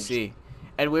changed. PC,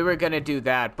 and we were gonna do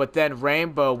that. But then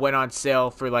Rainbow went on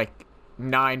sale for like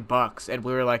 $9, and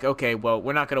we were like, okay, well,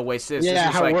 we're not gonna waste this.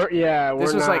 Yeah,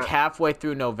 This was like not. halfway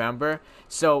through November,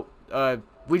 so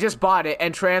we just bought it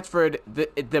and transferred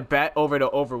the bet over to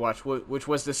Overwatch, which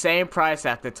was the same price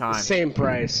at the time. Same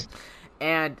price.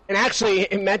 And Actually,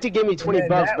 Matthew gave me $20,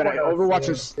 but Overwatch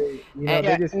was they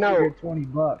just no. figured $20. You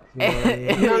know what I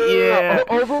mean? No. yeah.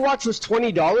 Overwatch was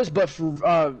 $20, but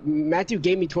for Matthew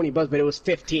gave me $20, but it was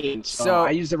 15. So I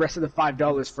used the rest of the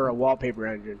 $5 for a wallpaper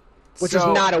engine, which is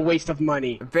So- not a waste of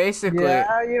money. Basically, Yeah,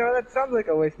 that sounds like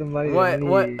a waste of money. to what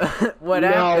me. what No,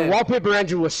 happened? wallpaper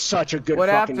engine was such a good. What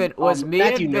fucking, happened was me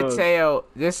Matthew and knows. Mateo.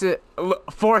 This is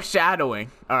foreshadowing.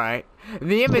 All right,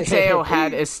 me and Mateo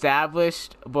had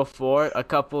established before a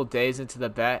couple days into the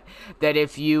bet that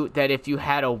if you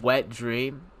had a wet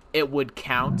dream, it would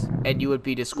count and you would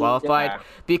be disqualified Yeah.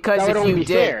 because That would if only you be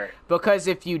did, fair.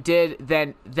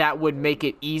 then that would make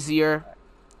it easier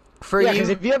for Yeah, you. because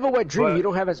if you have a wet dream, But- you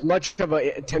don't have as much of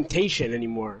a temptation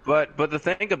anymore. But the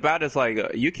thing about it is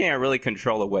like you can't really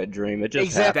control a wet dream. It just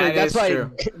Exactly. That That's is why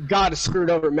true. God screwed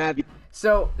over Matthew.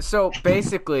 So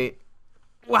basically,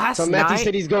 last So Matthew night.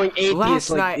 said he's going atheist Last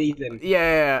like night, Ethan.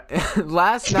 yeah.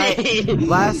 last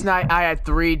night I had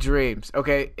 3 dreams.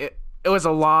 Okay, it was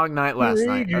a long night last Three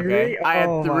night. Okay, dreams? I had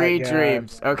Oh my 3 God.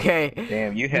 dreams. Okay,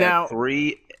 Damn, you had Now-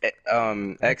 3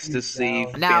 ecstasy,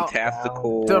 Down.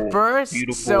 fantastical, The first-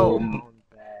 beautiful. so-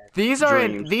 these are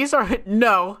Dreams.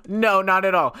 no, not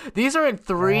at all. These are in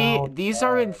 3. Down These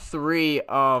are in 3.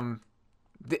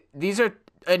 These are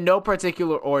in no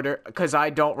particular order because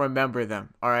I don't remember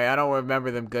them. All right, I don't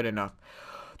remember them good enough.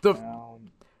 The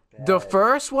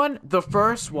first one,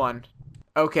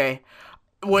 okay,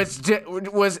 it was just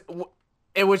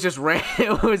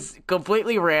it was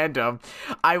completely random.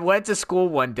 I went to school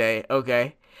one day,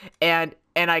 okay, and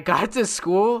I got to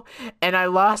school and I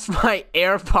lost my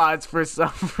AirPods for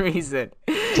some reason,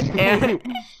 and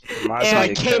My So I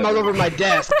big came all cousin. over my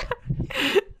desk.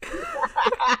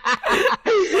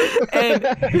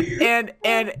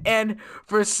 and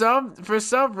for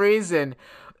some reason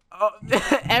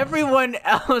everyone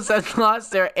else has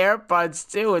lost their AirPods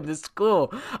too in the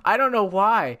school. I don't know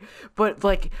why, but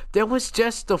like there was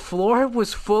just the floor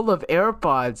was full of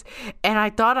AirPods, and I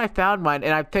thought I found mine,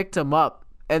 and I picked them up,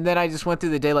 and then I just went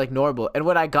through the day like normal. And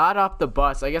when I got off the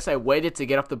bus, I guess I waited to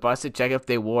get off the bus to check if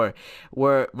they were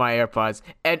my AirPods,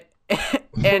 and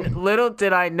and little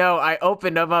did I know, I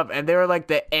opened them up and they were like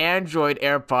the Android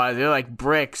AirPods. They're like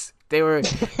bricks. They were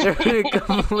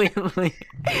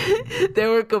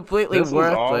completely This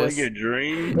was all in worthless. your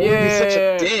dream. He's such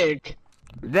Yeah. a dick.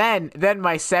 Then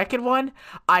my second one,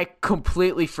 I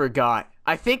completely forgot.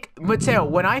 I think, Mateo,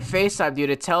 when I FaceTimed you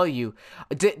to tell you,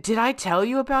 did I tell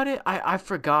you about it? I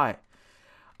forgot.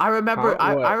 I remember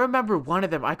Huh? What? I remember one of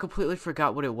them. I completely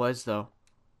forgot what it was though.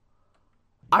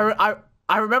 I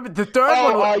remember the third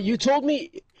one. Oh, you told me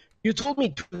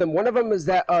two of them. One of them is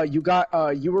that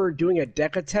you were doing a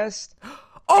DECA test.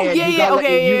 Oh and yeah, you yeah, got, like,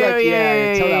 okay, you yeah, got-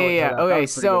 yeah, tell that one, yeah. tell that. That Okay,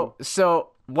 was pretty so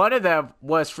one of them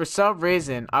was for some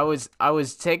reason I was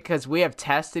taking, because we have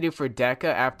tests to do for DECA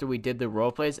after we did the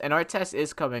role plays, and our test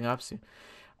is coming up soon.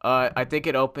 I think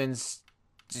it opens.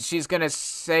 She's gonna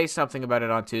say something about it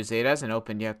on Tuesday. It hasn't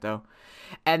opened yet though,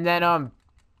 and then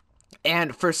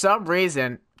and for some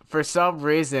reason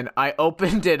I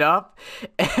opened it up,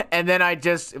 and then I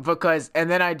just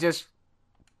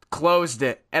closed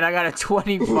it, and I got a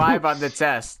 25 on the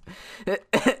test.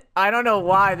 I don't know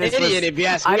why this Idiot, was. if you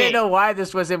ask I me. didn't know why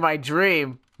this was in my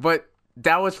dream, But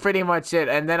that was pretty much it.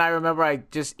 And then I remember I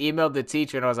just emailed the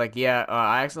teacher and I was like, yeah,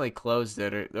 I accidentally closed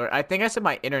it. Or I think I said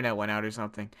my internet went out or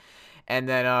something. And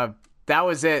then that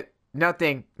was it.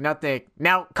 Nothing.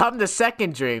 Now, come the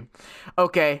second dream.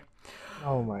 Okay.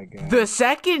 Oh my god. The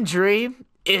second dream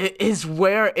is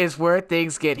where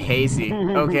things get hazy,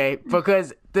 okay?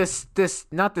 Because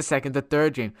the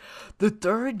third dream. The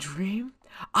third dream?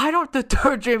 The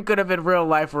third dream could have been real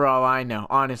life for all I know,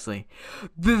 honestly.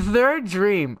 The third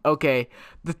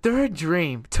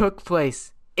dream took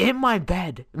place in my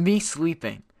bed, me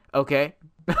sleeping, okay?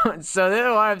 So that's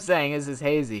what I'm saying is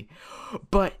hazy.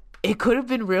 But it could have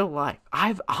been real life.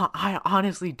 I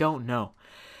honestly don't know.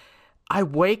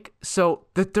 So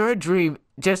the third dream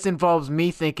just involves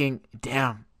me thinking,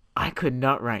 damn, I could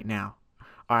nut right now.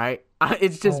 All right?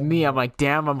 It's just me. I'm like,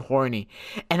 damn, I'm horny.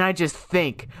 And I just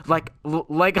think, like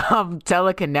I'm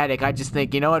telekinetic. I just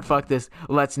think, you know what? Fuck this.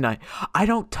 Let's nut. I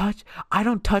don't touch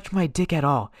my dick at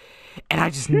all. And I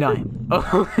just nut.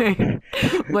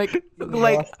 like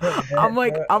Your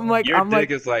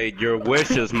dick is like, your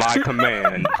wish is my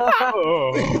command.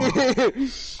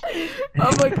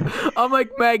 I'm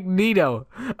like Magneto.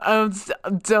 I'm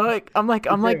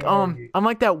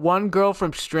like that one girl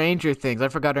from Stranger Things. I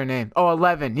forgot her name. Oh,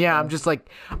 11. Yeah, I'm just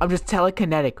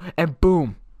telekinetic and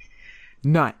boom,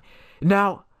 nut.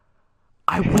 Now,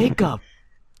 I wake up.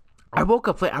 I woke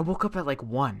up late. I woke up at like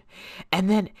 1, and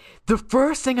then the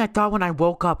first thing I thought when I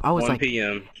woke up, I was 1 like,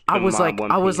 p.m. I was like,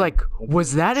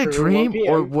 was that a dream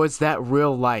or was that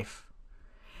real life?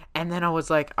 And then I was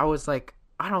like, I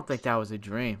don't think that was a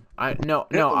dream. No.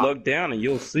 Look down and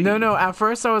you'll see. No. At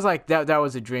first I was like, that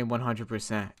was a dream,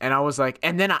 100%. And I was like,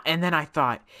 and then I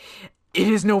thought, it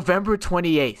is November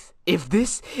 28th.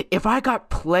 If I got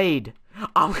played,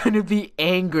 I'm gonna be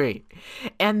angry.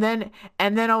 And then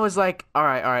I was like, all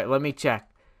right, let me check.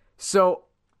 So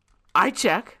I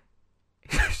check.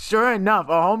 Sure enough,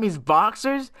 a homie's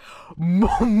boxers,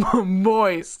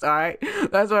 moist. All right,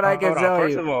 that's what I can tell you.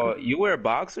 First of all, you wear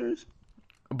boxers?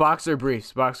 Boxer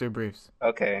briefs.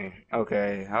 Okay. I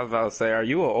was about to say, are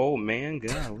you an old man?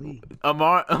 Golly.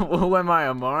 Who am I,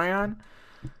 Amarion?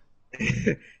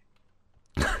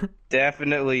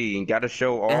 Definitely. Got to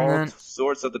show all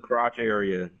sorts of the crotch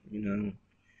area. You know,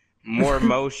 more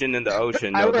motion in the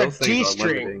ocean. I wear those things are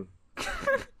G-string.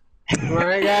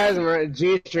 Alright, guys, I'm wearing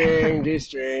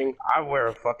G-string. I wear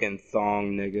a fucking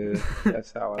thong, nigga.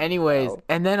 That's how. Anyways,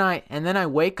 and then I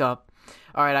wake up.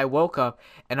 All right, I woke up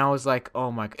and I was like,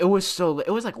 "Oh my!" It was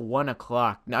like 1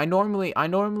 o'clock. Now, I normally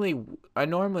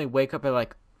wake up at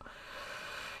like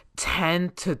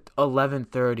 10 to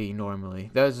 11:30 normally.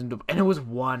 And it was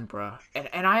 1, bro.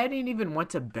 And I hadn't even went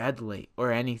to bed late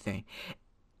or anything.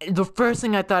 The first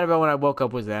thing I thought about when I woke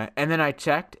up was that, and then I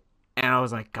checked, and I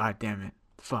was like, "God damn it,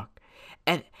 fuck!"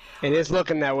 And it is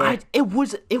looking that way. It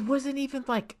wasn't even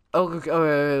like,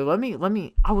 let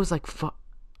me. I was like, fuck.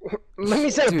 Let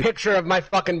me send a picture of my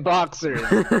fucking boxers.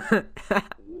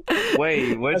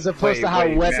 Wait, what? As opposed to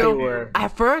how wet they were. At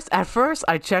first,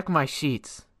 I checked my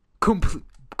sheets,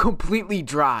 completely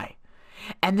dry,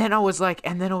 and then I was like,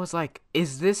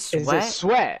 is this sweat? Is this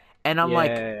sweat? And I'm like,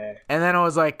 and then I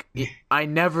was like, I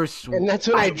never sweat. And that's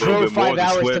when I drove 5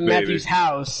 hours to Matthew's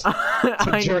house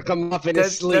to jerk him up in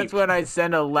his sleep. That's when I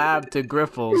sent a lab to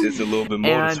Griffles. It's a little bit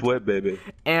more than sweat, baby.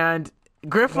 And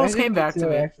Griffles came back to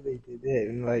me. Actually did it,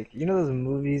 and like, you know those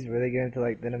movies where they get into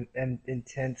like the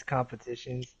intense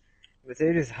competitions, but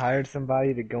they just hired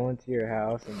somebody to go into your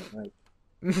house and like.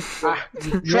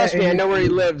 Trust me, I know where he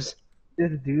lives.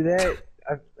 Just do that.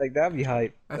 That'd be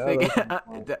hype.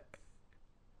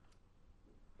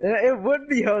 It would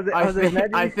be, Jose.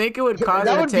 I think it would cost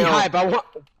that would Mateo. be hype.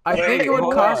 I think it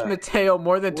would cost Mateo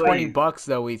more than $20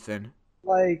 though, Ethan.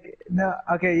 Like, no,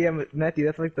 okay, yeah, Matthew,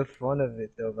 that's like the fun of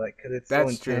it though, like, cause it's so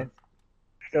intense. True.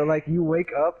 So like, you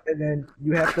wake up and then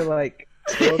you have to like.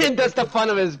 That's the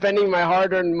fun of it, spending my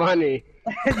hard-earned money.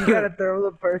 You gotta throw the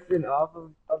person off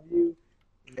of you.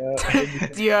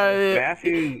 Yeah,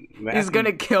 Matthew, he's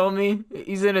gonna kill me.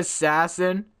 He's an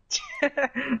assassin.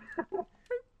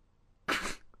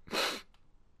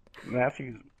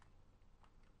 Matthew.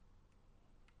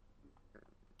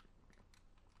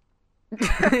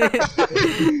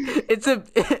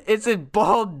 it's a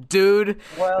bald dude.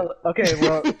 Well, okay,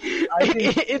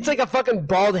 it's like a fucking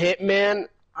bald hitman.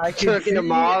 I can jerking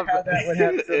him off. How that would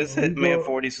have It's Hitman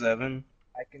 47.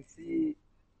 I can see.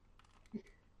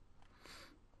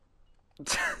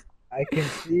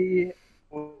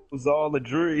 It was all a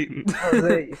dream.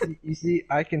 Jose, you see,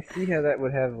 I can see how that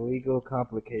would have legal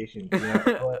complications. You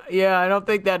know? Yeah, I don't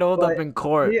think that hold up in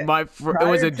court. Yeah, It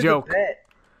was a joke.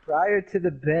 prior to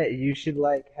the bet, you should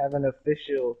like have an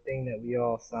official thing that we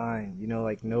all sign. You know,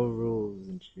 like no rules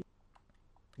and shit.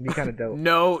 It'd be kind of dope.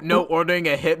 No ordering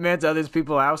a hitman to other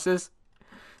people's houses.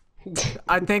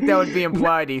 I think that would be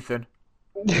implied, Ethan.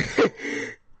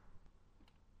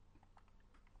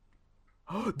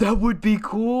 That would be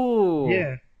cool.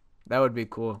 Yeah. That would be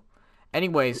cool.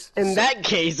 Anyways. In that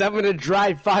case, I'm gonna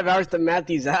drive 5 hours to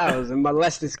Matthew's house and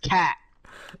molest his cat.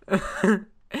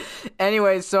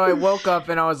 Anyways, so I woke up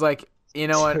and I was like, you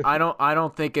know what? I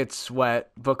don't think it's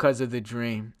sweat because of the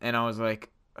dream. And I was like,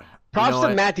 props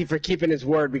to Matthew for keeping his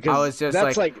word, because I was just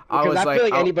that's like, I feel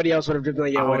like anybody else would have just been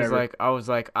like, yeah, whatever. I was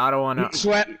like, I don't want to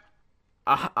sweat.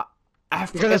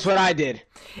 Because that's what I did.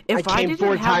 If I came didn't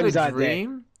 4 have times a that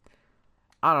dream, day.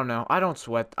 I don't know. I don't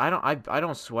sweat. I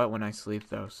don't sweat when I sleep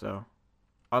though. So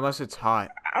unless it's hot.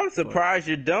 I'm surprised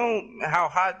you don't. How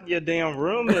hot your damn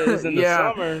room is in the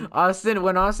summer.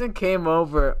 When Austin came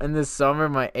over in the summer,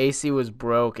 my AC was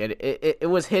broke and it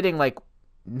was hitting like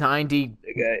 90.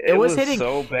 It was hitting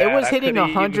so bad. It was hitting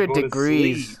 100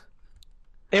 degrees.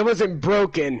 It wasn't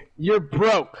broken. You're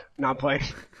broke. Not playing.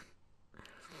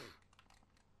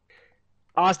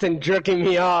 Austin jerking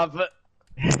me off.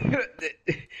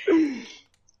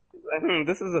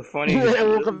 This is a funny. I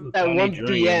woke up at 1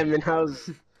 p.m. and I was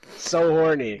so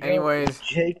horny. Anyways,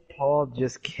 Jake Paul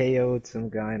just KO'd some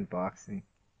guy in boxing.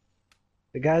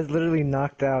 The guy's literally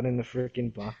knocked out in the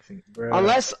freaking boxing, bro.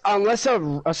 Unless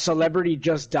a celebrity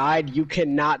just died, you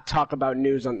cannot talk about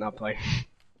news on that play.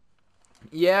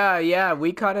 yeah,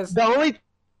 we caught us. The only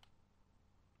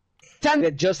time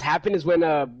that just happened is when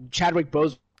Chadwick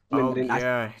Boseman.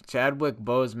 Chadwick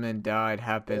Boseman died.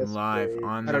 Happened That's live great.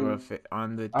 on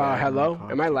the. Hello,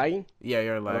 podcast. am I lagging? Yeah,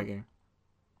 you're lagging.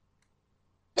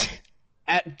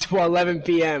 At 11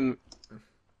 p.m.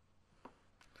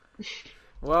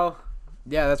 Well,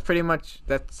 yeah, that's pretty much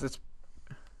that's.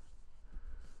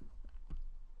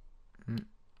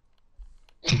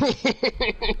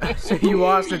 So you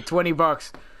lost at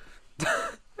 $20.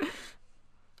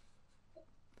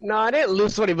 No, I didn't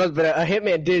lose $20, but a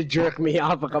hitman did jerk me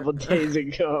off a couple days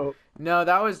ago. No,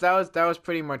 that was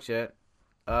pretty much it.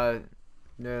 Yeah,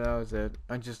 that was it.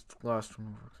 I just lost $20.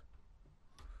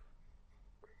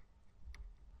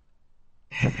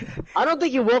 I don't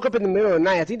think you woke up in the middle of the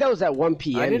night. I think that was at 1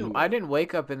 p.m. I didn't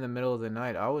wake up in the middle of the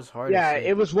night. I was hard. Yeah, asleep.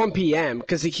 it was 1 p.m.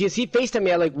 because he FaceTimed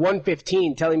me at like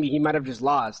 1:15, telling me he might have just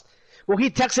lost. Well, he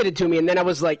texted it to me, and then he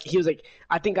was like,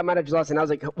 I think I might have just lost, and I was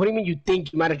like, what do you mean you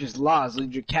think you might have just lost?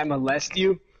 Did your cat molest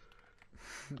you?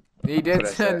 He did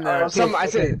send that. I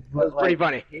said it was pretty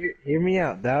funny. Hear me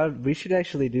out. We should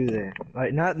actually do that.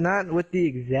 Like not with the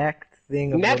exact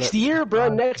thing. Of Next year, bro.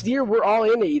 Next year, we're all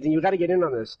in it, Ethan. You got to get in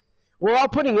on this. We're all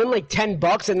putting in like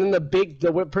 $10, and then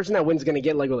the person that wins is gonna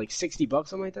get like $60,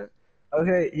 something like that.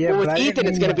 Okay, yeah. Well, but with Ethan,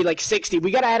 it's gonna be like 60. We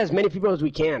gotta add as many people as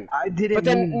we can. I didn't. But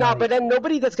then but then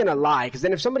nobody that's gonna lie, because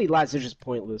then if somebody lies, they're just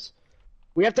pointless.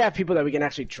 We have to have people that we can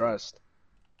actually trust.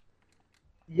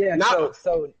 Yeah.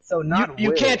 So not.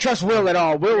 You can't trust Will at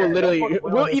all. Will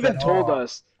Will even told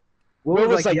us. Will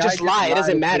was like, just lie. It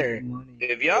doesn't matter.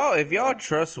 If y'all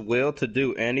trust Will to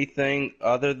do anything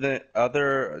other than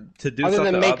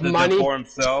make money for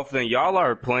himself, then y'all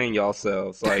are playing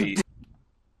yourselves. Like.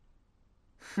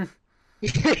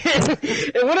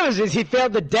 And one of us is he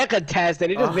failed the DECA test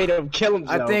and it just made him kill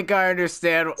himself. I think I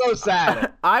understand. So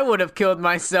sad. I would have killed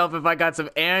myself if I got some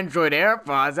Android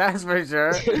AirPods, that's for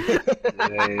sure.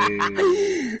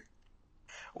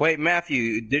 Wait,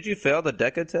 Matthew, did you fail the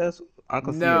DECA test?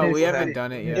 Uncle no, Steve? we haven't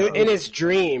done it yet. In his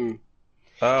dream.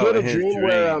 Oh, he had a dream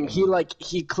where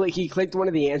he clicked one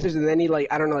of the answers and then he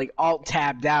alt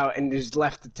tabbed out and just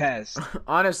left the test.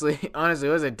 honestly, it was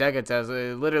a DECA test.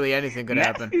 Literally anything could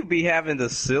happen. Matthew be having the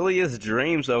silliest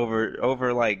dreams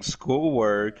over like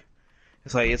schoolwork.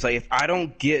 It's like if I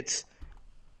don't get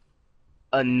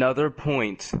another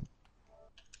point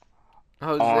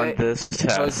on this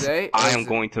test, I am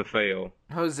going to fail.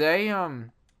 Jose,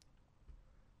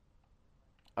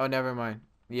 oh, never mind.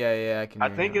 Yeah, I can. I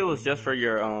think it was just for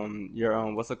your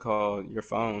what's it called? Your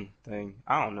phone thing.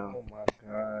 I don't know. Oh my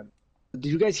god.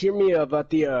 Did you guys hear me about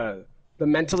the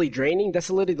mentally draining? That's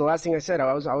literally the last thing I said.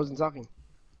 I wasn't talking.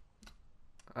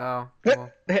 Oh.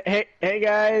 Well. Hey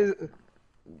guys.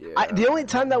 Yeah. The only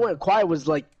time that went quiet was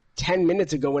like 10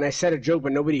 minutes ago when I said a joke,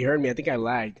 but nobody heard me. I think I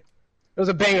lagged. It was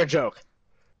a banger joke.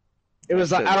 It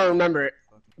was like, I don't remember it,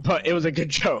 but it was a good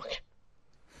joke.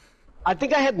 I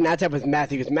think I had that type with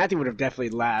Matthew, because Matthew would have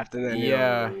definitely laughed, and then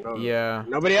yeah.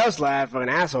 nobody else laughed, fucking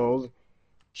assholes.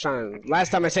 Sean, last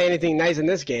time I say anything nice in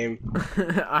this game.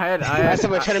 Last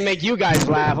time I tried to make you guys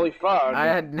laugh. Holy fuck. I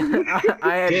had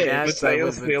Yeah,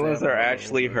 Mateo's feelings are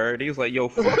actually hurt. He's like, yo,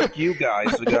 fuck you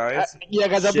guys. Yeah,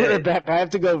 guys, I put her Shit. back. I have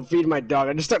to go feed my dog.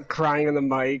 I just start crying on the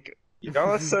mic.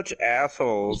 Y'all are such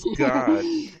assholes. God.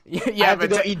 yeah, I have to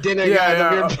go eat dinner, guys.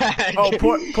 I'll be right back. Oh,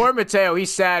 poor Mateo.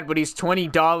 He's sad, but he's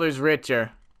 $20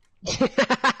 richer.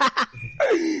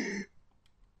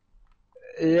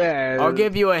 Yeah. I'll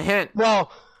give you a hint.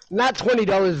 Well, not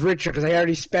 $20 richer because I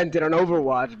already spent it on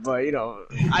Overwatch, but you know,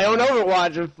 I own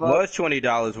Overwatch. And fuck. Was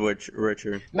 $20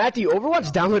 richer. Matthew,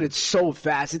 Overwatch downloaded so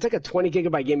fast. It's like a 20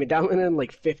 gigabyte game. It downloaded in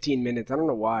like 15 minutes. I don't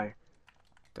know why.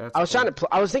 That's I was cool. trying to.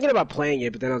 I was thinking about playing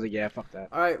it, but then I was like, yeah, fuck that.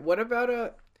 All right, what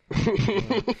about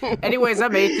Anyways,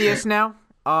 I'm atheist now.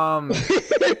 I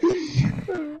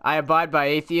abide by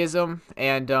atheism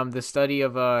and the study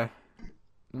of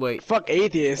wait, Fuck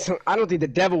atheists. I don't think the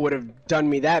devil would have done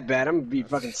me that bad. I'm gonna be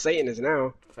fucking Satanist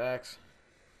now. facts.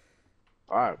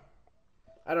 Alright.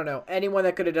 I don't know. Anyone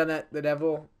that could have done that, the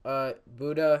devil,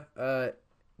 Buddha,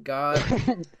 God.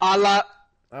 Allah.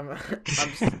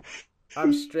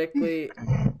 I'm strictly.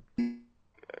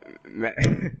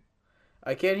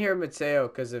 I can't hear Mateo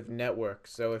because of network.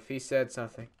 So if he said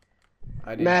something,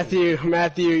 I didn't.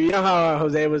 Matthew, you know how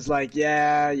Jose was like,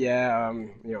 yeah,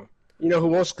 you know who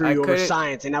won't screw I you over couldn't-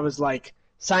 science, and I was like,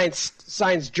 science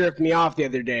jerked me off the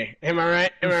other day. Am I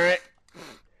right?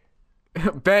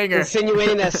 Banger.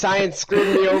 Insinuating that science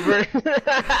screwed me over.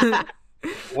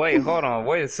 Wait, hold on.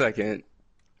 Wait a second.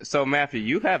 So, Matthew,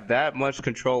 you have that much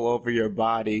control over your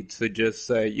body to just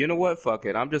say, you know what, fuck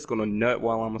it. I'm just going to nut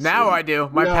while I'm asleep. Now I do.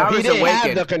 My No, he powers didn't have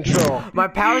awakened. the control. My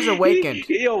powers awakened.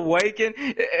 He awakened.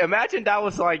 Imagine that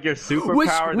was like your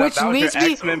superpower. Which that was leads your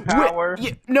me. X-Men power.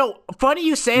 No, funny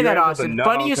you say You're that, able to Austin. nut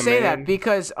Funny on you say that command.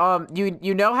 because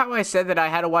you know how I said that I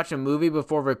had to watch a movie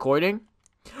before recording.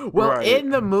 Well, Right.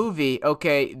 in the movie,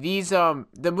 okay,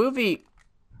 the movie.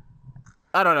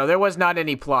 I don't know. There was not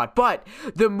any plot, but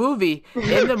the movie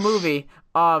they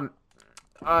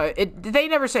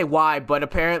never say why, but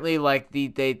apparently like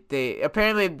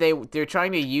they're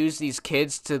trying to use these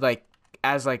kids to like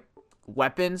as like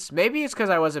weapons. Maybe it's because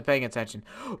I wasn't paying attention,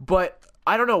 but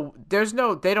I don't know.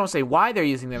 They don't say why they're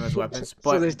using them as weapons,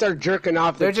 but So they start jerking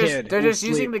off the they're kid. just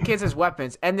using the kids as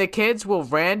weapons, and the kids will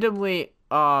randomly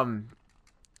Come.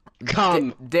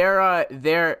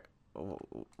 they're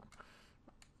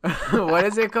what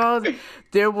is it called?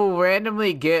 They will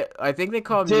randomly get. I think they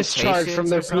call them Discharged from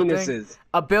their mutations or something. penises.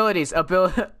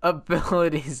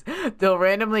 Abilities. They'll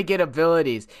randomly get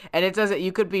abilities, and it doesn't.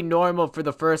 You could be normal for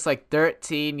the first like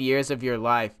 13 years of your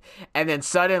life, and then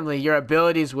suddenly your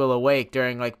abilities will awake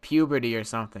during like puberty or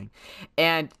something,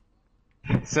 and.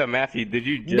 So, Matthew, did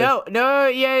you just... No,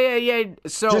 yeah.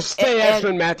 So Just stay and-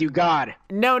 X-Men, Matthew. God.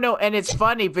 No, and it's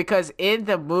funny because in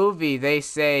the movie they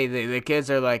say the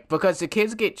kids are like because the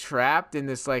kids get trapped in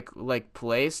this like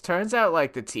place. Turns out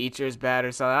like the teacher's bad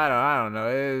or something. I don't know.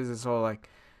 It was this whole like.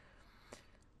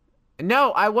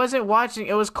 No, I wasn't watching.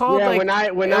 It was called Yeah, like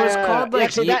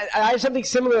actually, I had something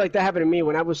similar like that happen to me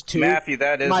when I was 2. Matthew,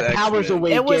 that is My powers X-Men.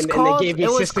 awakened, it was and called they gave me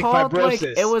it was cystic called fibrosis.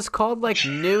 like it was called like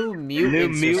New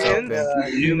Mutants. New or Mutants?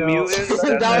 something. New Mutants?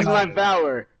 That was my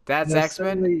power. That's X Men.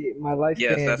 Suddenly my lifespan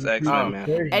Yes, that's X-Men, increased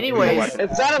man. 30. Anyways,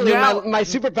 And suddenly, Now- my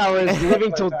superpower is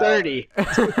living till 30.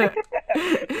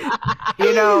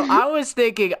 you know, I was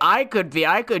thinking I could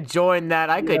join that.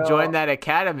 I could No. join that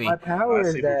academy. My power My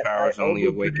is that superpower is I only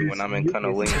awakened when overproduce I'm in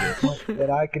mutants cunnilingus. that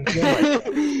I can kill myself.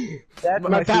 That's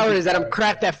My power is that I'm superpower.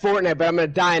 cracked at Fortnite, but I'm gonna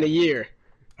die in a year.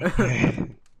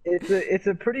 It's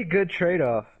a pretty good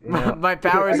trade-off. You know? My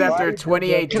powers I after wanted to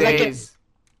 28 Because I can- days.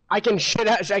 I can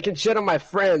shit on my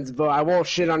friends, but I won't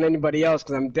shit on anybody else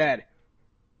because I'm dead.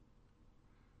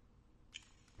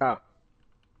 Oh,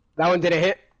 that one didn't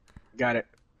hit. Got it.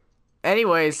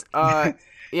 Anyways,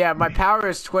 yeah, my power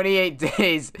is 28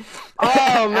 days.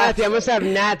 Oh, Matthew, I must have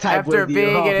Nat type After with you.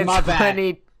 being Oh, in my its bad.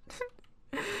 20.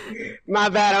 My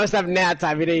bad. I must have Nat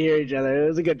type. We didn't hear each other. It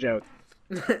was a good joke.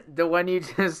 The one you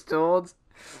just told.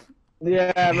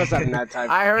 Yeah, I must have Nat type.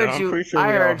 I heard I'm you. pretty sure I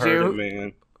we all heard heard you. it,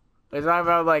 man. It's not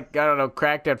about like I don't know,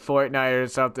 cracked at Fortnite or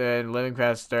something, living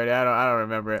past 30. I don't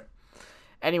remember it.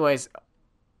 Anyways,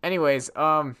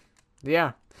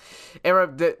 yeah.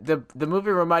 The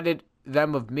movie reminded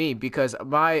them of me because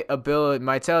my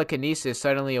telekinesis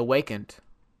suddenly awakened.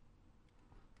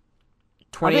 I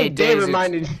 28 think Dave days.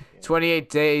 reminded 28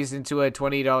 days into a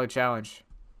 $20 challenge.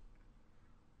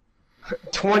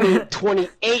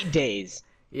 28 days.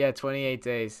 Yeah, 28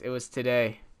 days. It was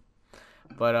today.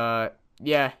 But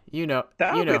Yeah, you know.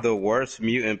 That You would be know. the worst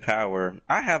mutant power.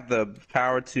 I have the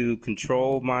power to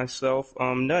control myself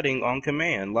nutting on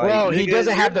command. Like, Well, he nigga,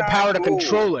 doesn't have you're the power not to cool.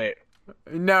 control it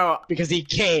No. because he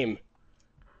came.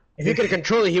 If he could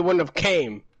control it, he wouldn't have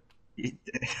came.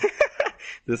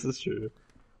 This is true.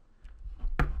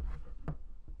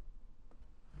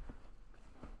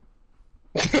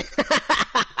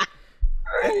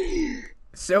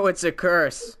 So it's a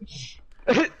curse.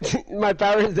 My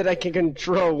power is that I can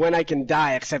control when I can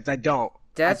die, except I don't.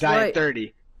 That's I die why- at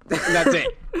 30. And that's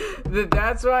it.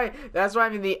 That's why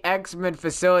I'm in the X-Men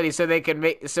facility, so they can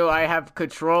make. So I have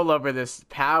control over this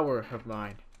power of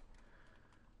mine.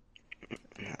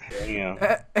 Damn.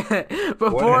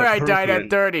 Before I died at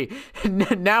improvement.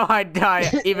 30. Now I die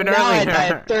even now I earlier. die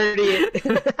at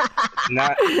 30.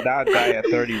 Not die at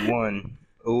 31.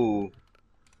 Ooh.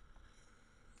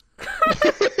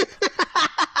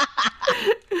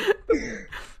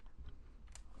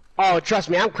 Oh, trust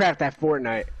me, I'm cracked at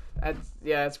Fortnite.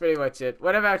 That's pretty much it.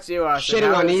 What about you, Austin?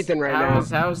 Shitting on Ethan right now.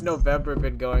 How's November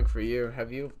been going for you?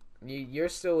 Have you're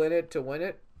still in it to win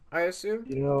it, I assume?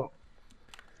 You know,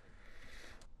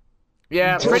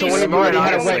 Yeah, So pretty when have you smart. already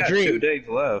had a honestly. wet Got dream? 2 days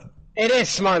left. It is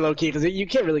smart, low key, because you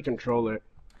can't really control it.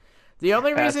 The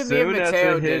only As reason me and soon as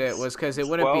Mateo it did hits it was because it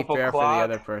wouldn't be 12 fair for the o'clock,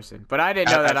 other person. But I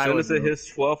didn't know that As I soon would. as it hits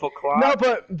 12 o'clock. No,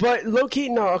 but low key,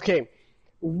 no. Okay,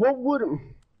 what would?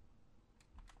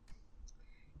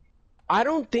 I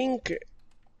don't think.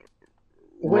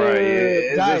 Right,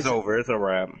 it's guys, over. It's a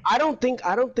wrap. I don't think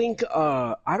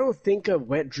a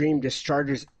wet dream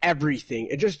discharges everything.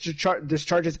 It just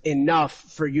discharges enough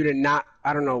for you to not.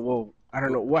 I don't know. Well, I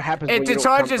don't know what happens. It when you don't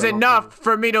come discharges from a- enough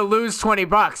for me to lose $20.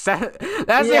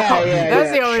 That's Yeah,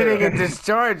 the only sure. thing it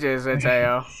discharges,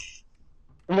 Mateo.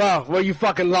 Well, you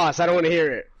fucking lost. I don't want to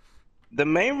hear it. The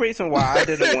main reason why I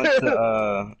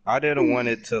didn't want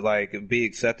it to like be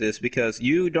accepted is because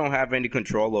you don't have any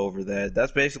control over that.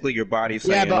 That's basically your body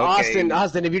saying, Yeah, but okay,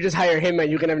 Austin, if you just hire him, man,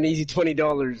 you can have an easy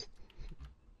 $20.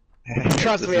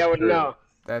 Trust this me, is I would true. know.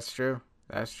 That's true.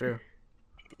 That's true.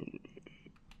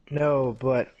 no,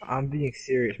 but I'm being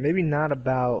serious. Maybe not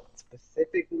about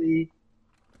specifically.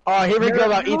 Oh, here we go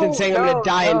about No, Ethan saying I'm no, gonna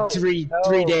die no, in three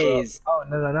no, days. Oh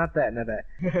no, not that.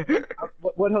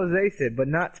 What Jose said, but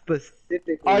not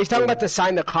specifically. Oh, he's talking about to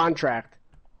sign the contract.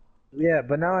 Yeah,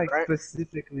 but not like Right.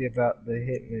 specifically about the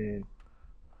hitman.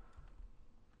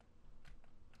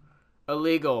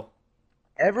 Illegal.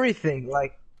 Everything,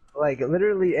 like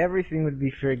literally everything would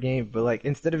be fair game, but like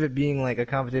instead of it being like a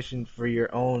competition for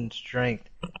your own strength,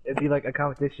 it'd be like a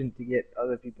competition to get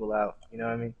other people out. You know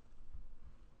what I mean?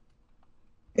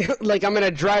 Like I'm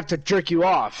gonna drive to jerk you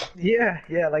off. Yeah,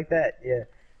 like that. Yeah.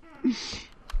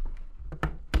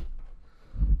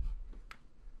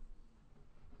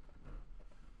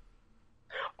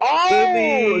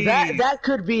 Oh, Billy.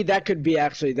 that could be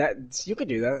actually that you could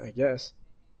do that, I guess.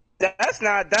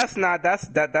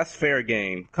 That's fair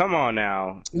game. Come on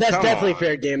now. That's Come definitely on.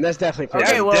 fair game. That's definitely fair.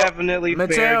 That's Okay, well, definitely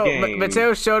fair game.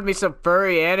 Mateo showed me some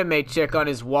furry anime chick on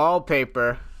his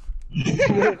wallpaper.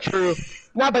 game. True.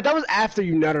 No, but that was after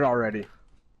you nutted already.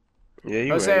 Yeah,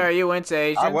 you Jose, right. are you into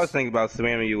Asians? I was thinking about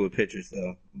spamming you with pictures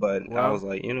though, but I Well, was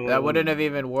like, you know what? That wouldn't have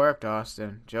even worked,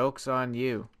 Austin. Joke's on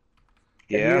you.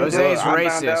 Yeah, Jose's well, I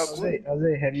found racist. out-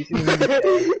 Jose, have you seen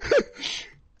the movie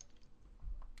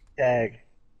Tag?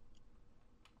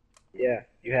 Yeah,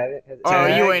 you haven't. Oh,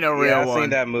 Tag? you ain't a real yeah, I've one. seen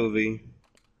that movie.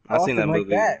 I've seen that Awesome, like movie.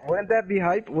 that. Wouldn't that be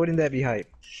hype? Wouldn't that be hype?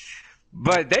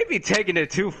 But they be taking it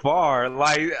too far.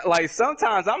 Like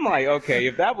sometimes I'm like, okay,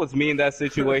 if that was me in that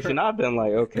situation, I've been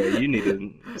like, okay, you need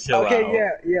to chill Okay,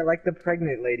 out. yeah, like the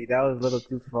pregnant lady. That was a little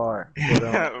too far.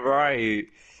 But, Right.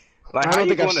 Like, I how don't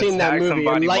you think I've gonna seen that tag movie.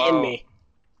 somebody Enlighten while- me.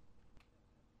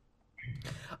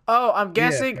 Oh, I'm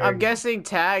guessing. fair I'm enough. guessing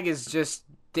tag is just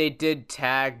they did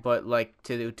tag, but like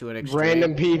to an extreme.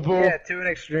 Random people. yeah, to an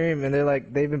extreme, and they're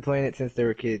like they've been playing it since they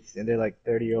were kids, and they're like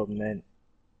 30-year-old men.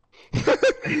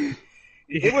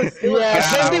 Yeah, God, same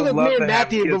I thing would with love me and to have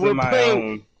Matthew, kids but we're of my playing.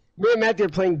 own. Me and Matthew are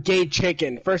playing gay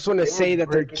chicken. First one to say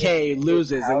that they're gay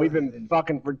loses, and we've been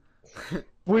fucking for.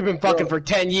 We've been fucking for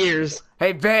 10 years.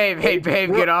 Hey babe,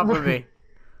 get off of me.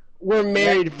 We're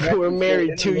married. Matthew We're said married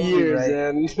in the 2 movie, years, right?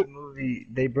 and The movie,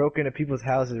 they broke into people's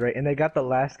houses, right? And they got the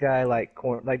last guy like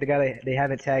the guy they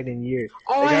haven't tagged in years.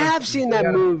 oh, They I got- have seen they that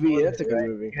got him movie. recorded, That's a good right?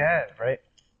 movie. You have, right?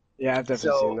 Yeah, I've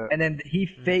definitely seen that. And then he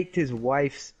faked his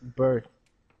wife's birth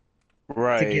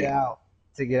Right. to get out.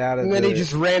 To get out of And then the... he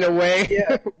just ran away.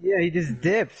 yeah, he just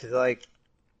dipped. Like,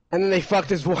 And then they fucked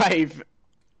his wife.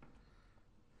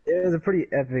 it was a pretty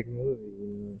epic movie.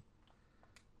 You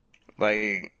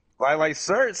know? Like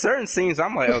certain scenes,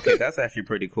 I'm like, okay, that's actually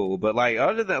pretty cool. But like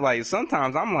other than like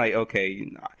sometimes I'm like, okay.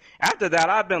 After that,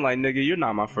 I've been like, nigga, you're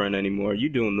not my friend anymore. You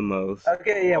doing the most.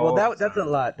 Okay, yeah, well that's a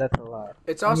lot. That's a lot.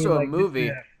 It's also like, a movie.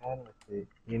 just to have fun with it,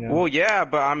 you know. Well, yeah,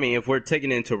 but I mean, if we're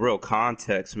taking it into real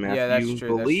context, man, Yeah, that's you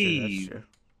true. believe. That's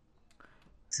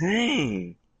true.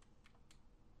 Dang.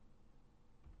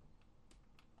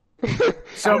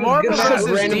 So Marvel versus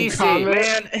random DC. comment.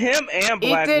 Man, him and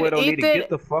Black Widow need to get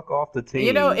the fuck off the team.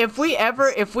 You know, if we ever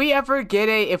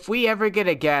get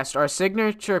a guest, our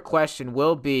signature question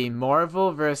will be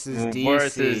Marvel versus DC.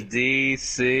 Versus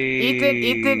DC.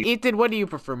 Ethan, what do you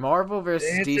prefer, Marvel versus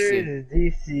The answer DC? is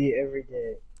DC every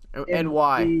day. And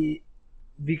why?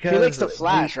 Because He likes the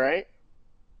Flash, right?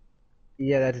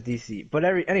 Yeah, that's DC. But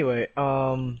anyway,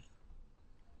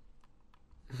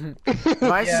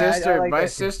 My Yeah, sister, I like my that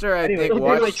sister, I Anyway, think They're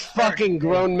watched. like fucking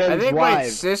grown men's I think my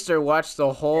wives. sister watched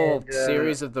the whole and,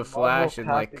 series of the Marvel Flash and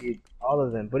like. copied all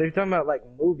of them. But if you're talking about like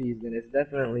movies, then it's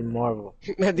definitely Marvel.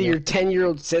 Your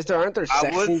 10-year-old sister, aren't there sex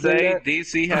I would scenes in say that?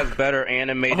 DC has better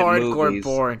animated Hardcore movies.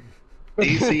 porn.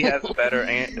 DC has better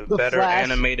Flash.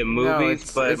 animated No,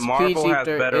 movies, but Marvel has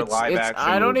better live action.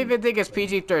 I don't movies. even think it's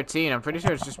PG-13. I'm pretty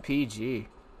sure it's just PG.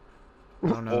 I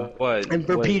don't know. What? And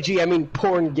for what- PG, I mean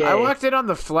porn gay. I walked in on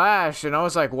the Flash and I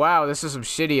was like, "Wow, this is some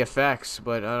shitty effects,"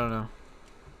 but I don't know.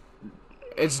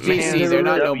 It's DC. Man, They're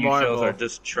not no CW Marvel. shows are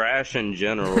just trash in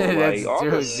general. That's Like all true,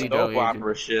 the CW. soap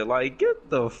opera shit. Like get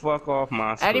the fuck off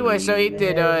my screen. Anyway, so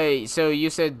Ethan, so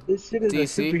you said This shit is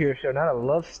DC? a superhero show, not a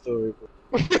love story.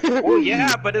 Well,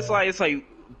 yeah, but it's like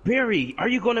Barry, are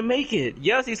you gonna make it?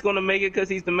 Yes, he's gonna make it because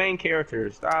he's the main character.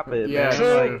 Stop it, Yeah, man.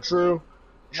 True, Like, true.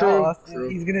 No,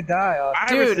 Austin, he's gonna die.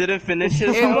 Austin. Iris Dude, didn't finish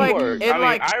his in like- homework. in I mean,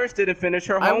 like- Iris didn't finish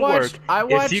her I homework.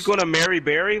 watched- Is she gonna marry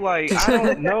Barry? Like, I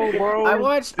don't know, bro. I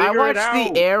watched Figure it The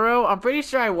out. Arrow. I'm pretty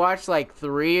sure I watched like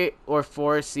 3 or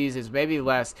 4 seasons, maybe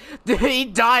less. He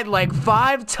died like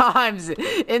 5 times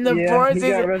in the 4th he got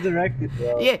season. resurrected,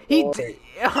 bro. Yeah,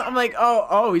 I'm like,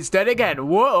 oh, he's dead again.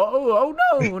 Whoa,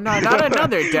 oh no, not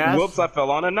another death. Whoops! I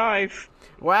fell on a knife.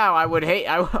 Wow, I would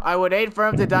hate for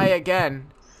him to die again.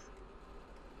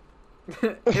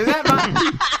 Is that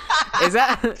my? Is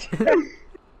that?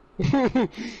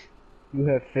 You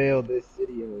have failed this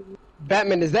city. Movie.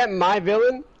 Batman, is that my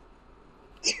villain?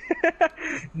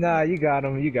 Nah, you got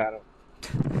him. You got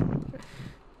him.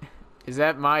 Is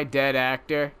that my dead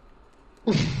actor?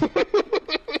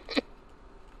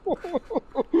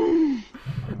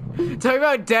 Talking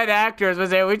about dead actors,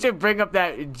 was it? We should bring up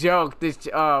that joke. This,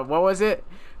 what was it?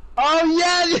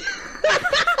 Oh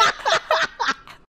yeah!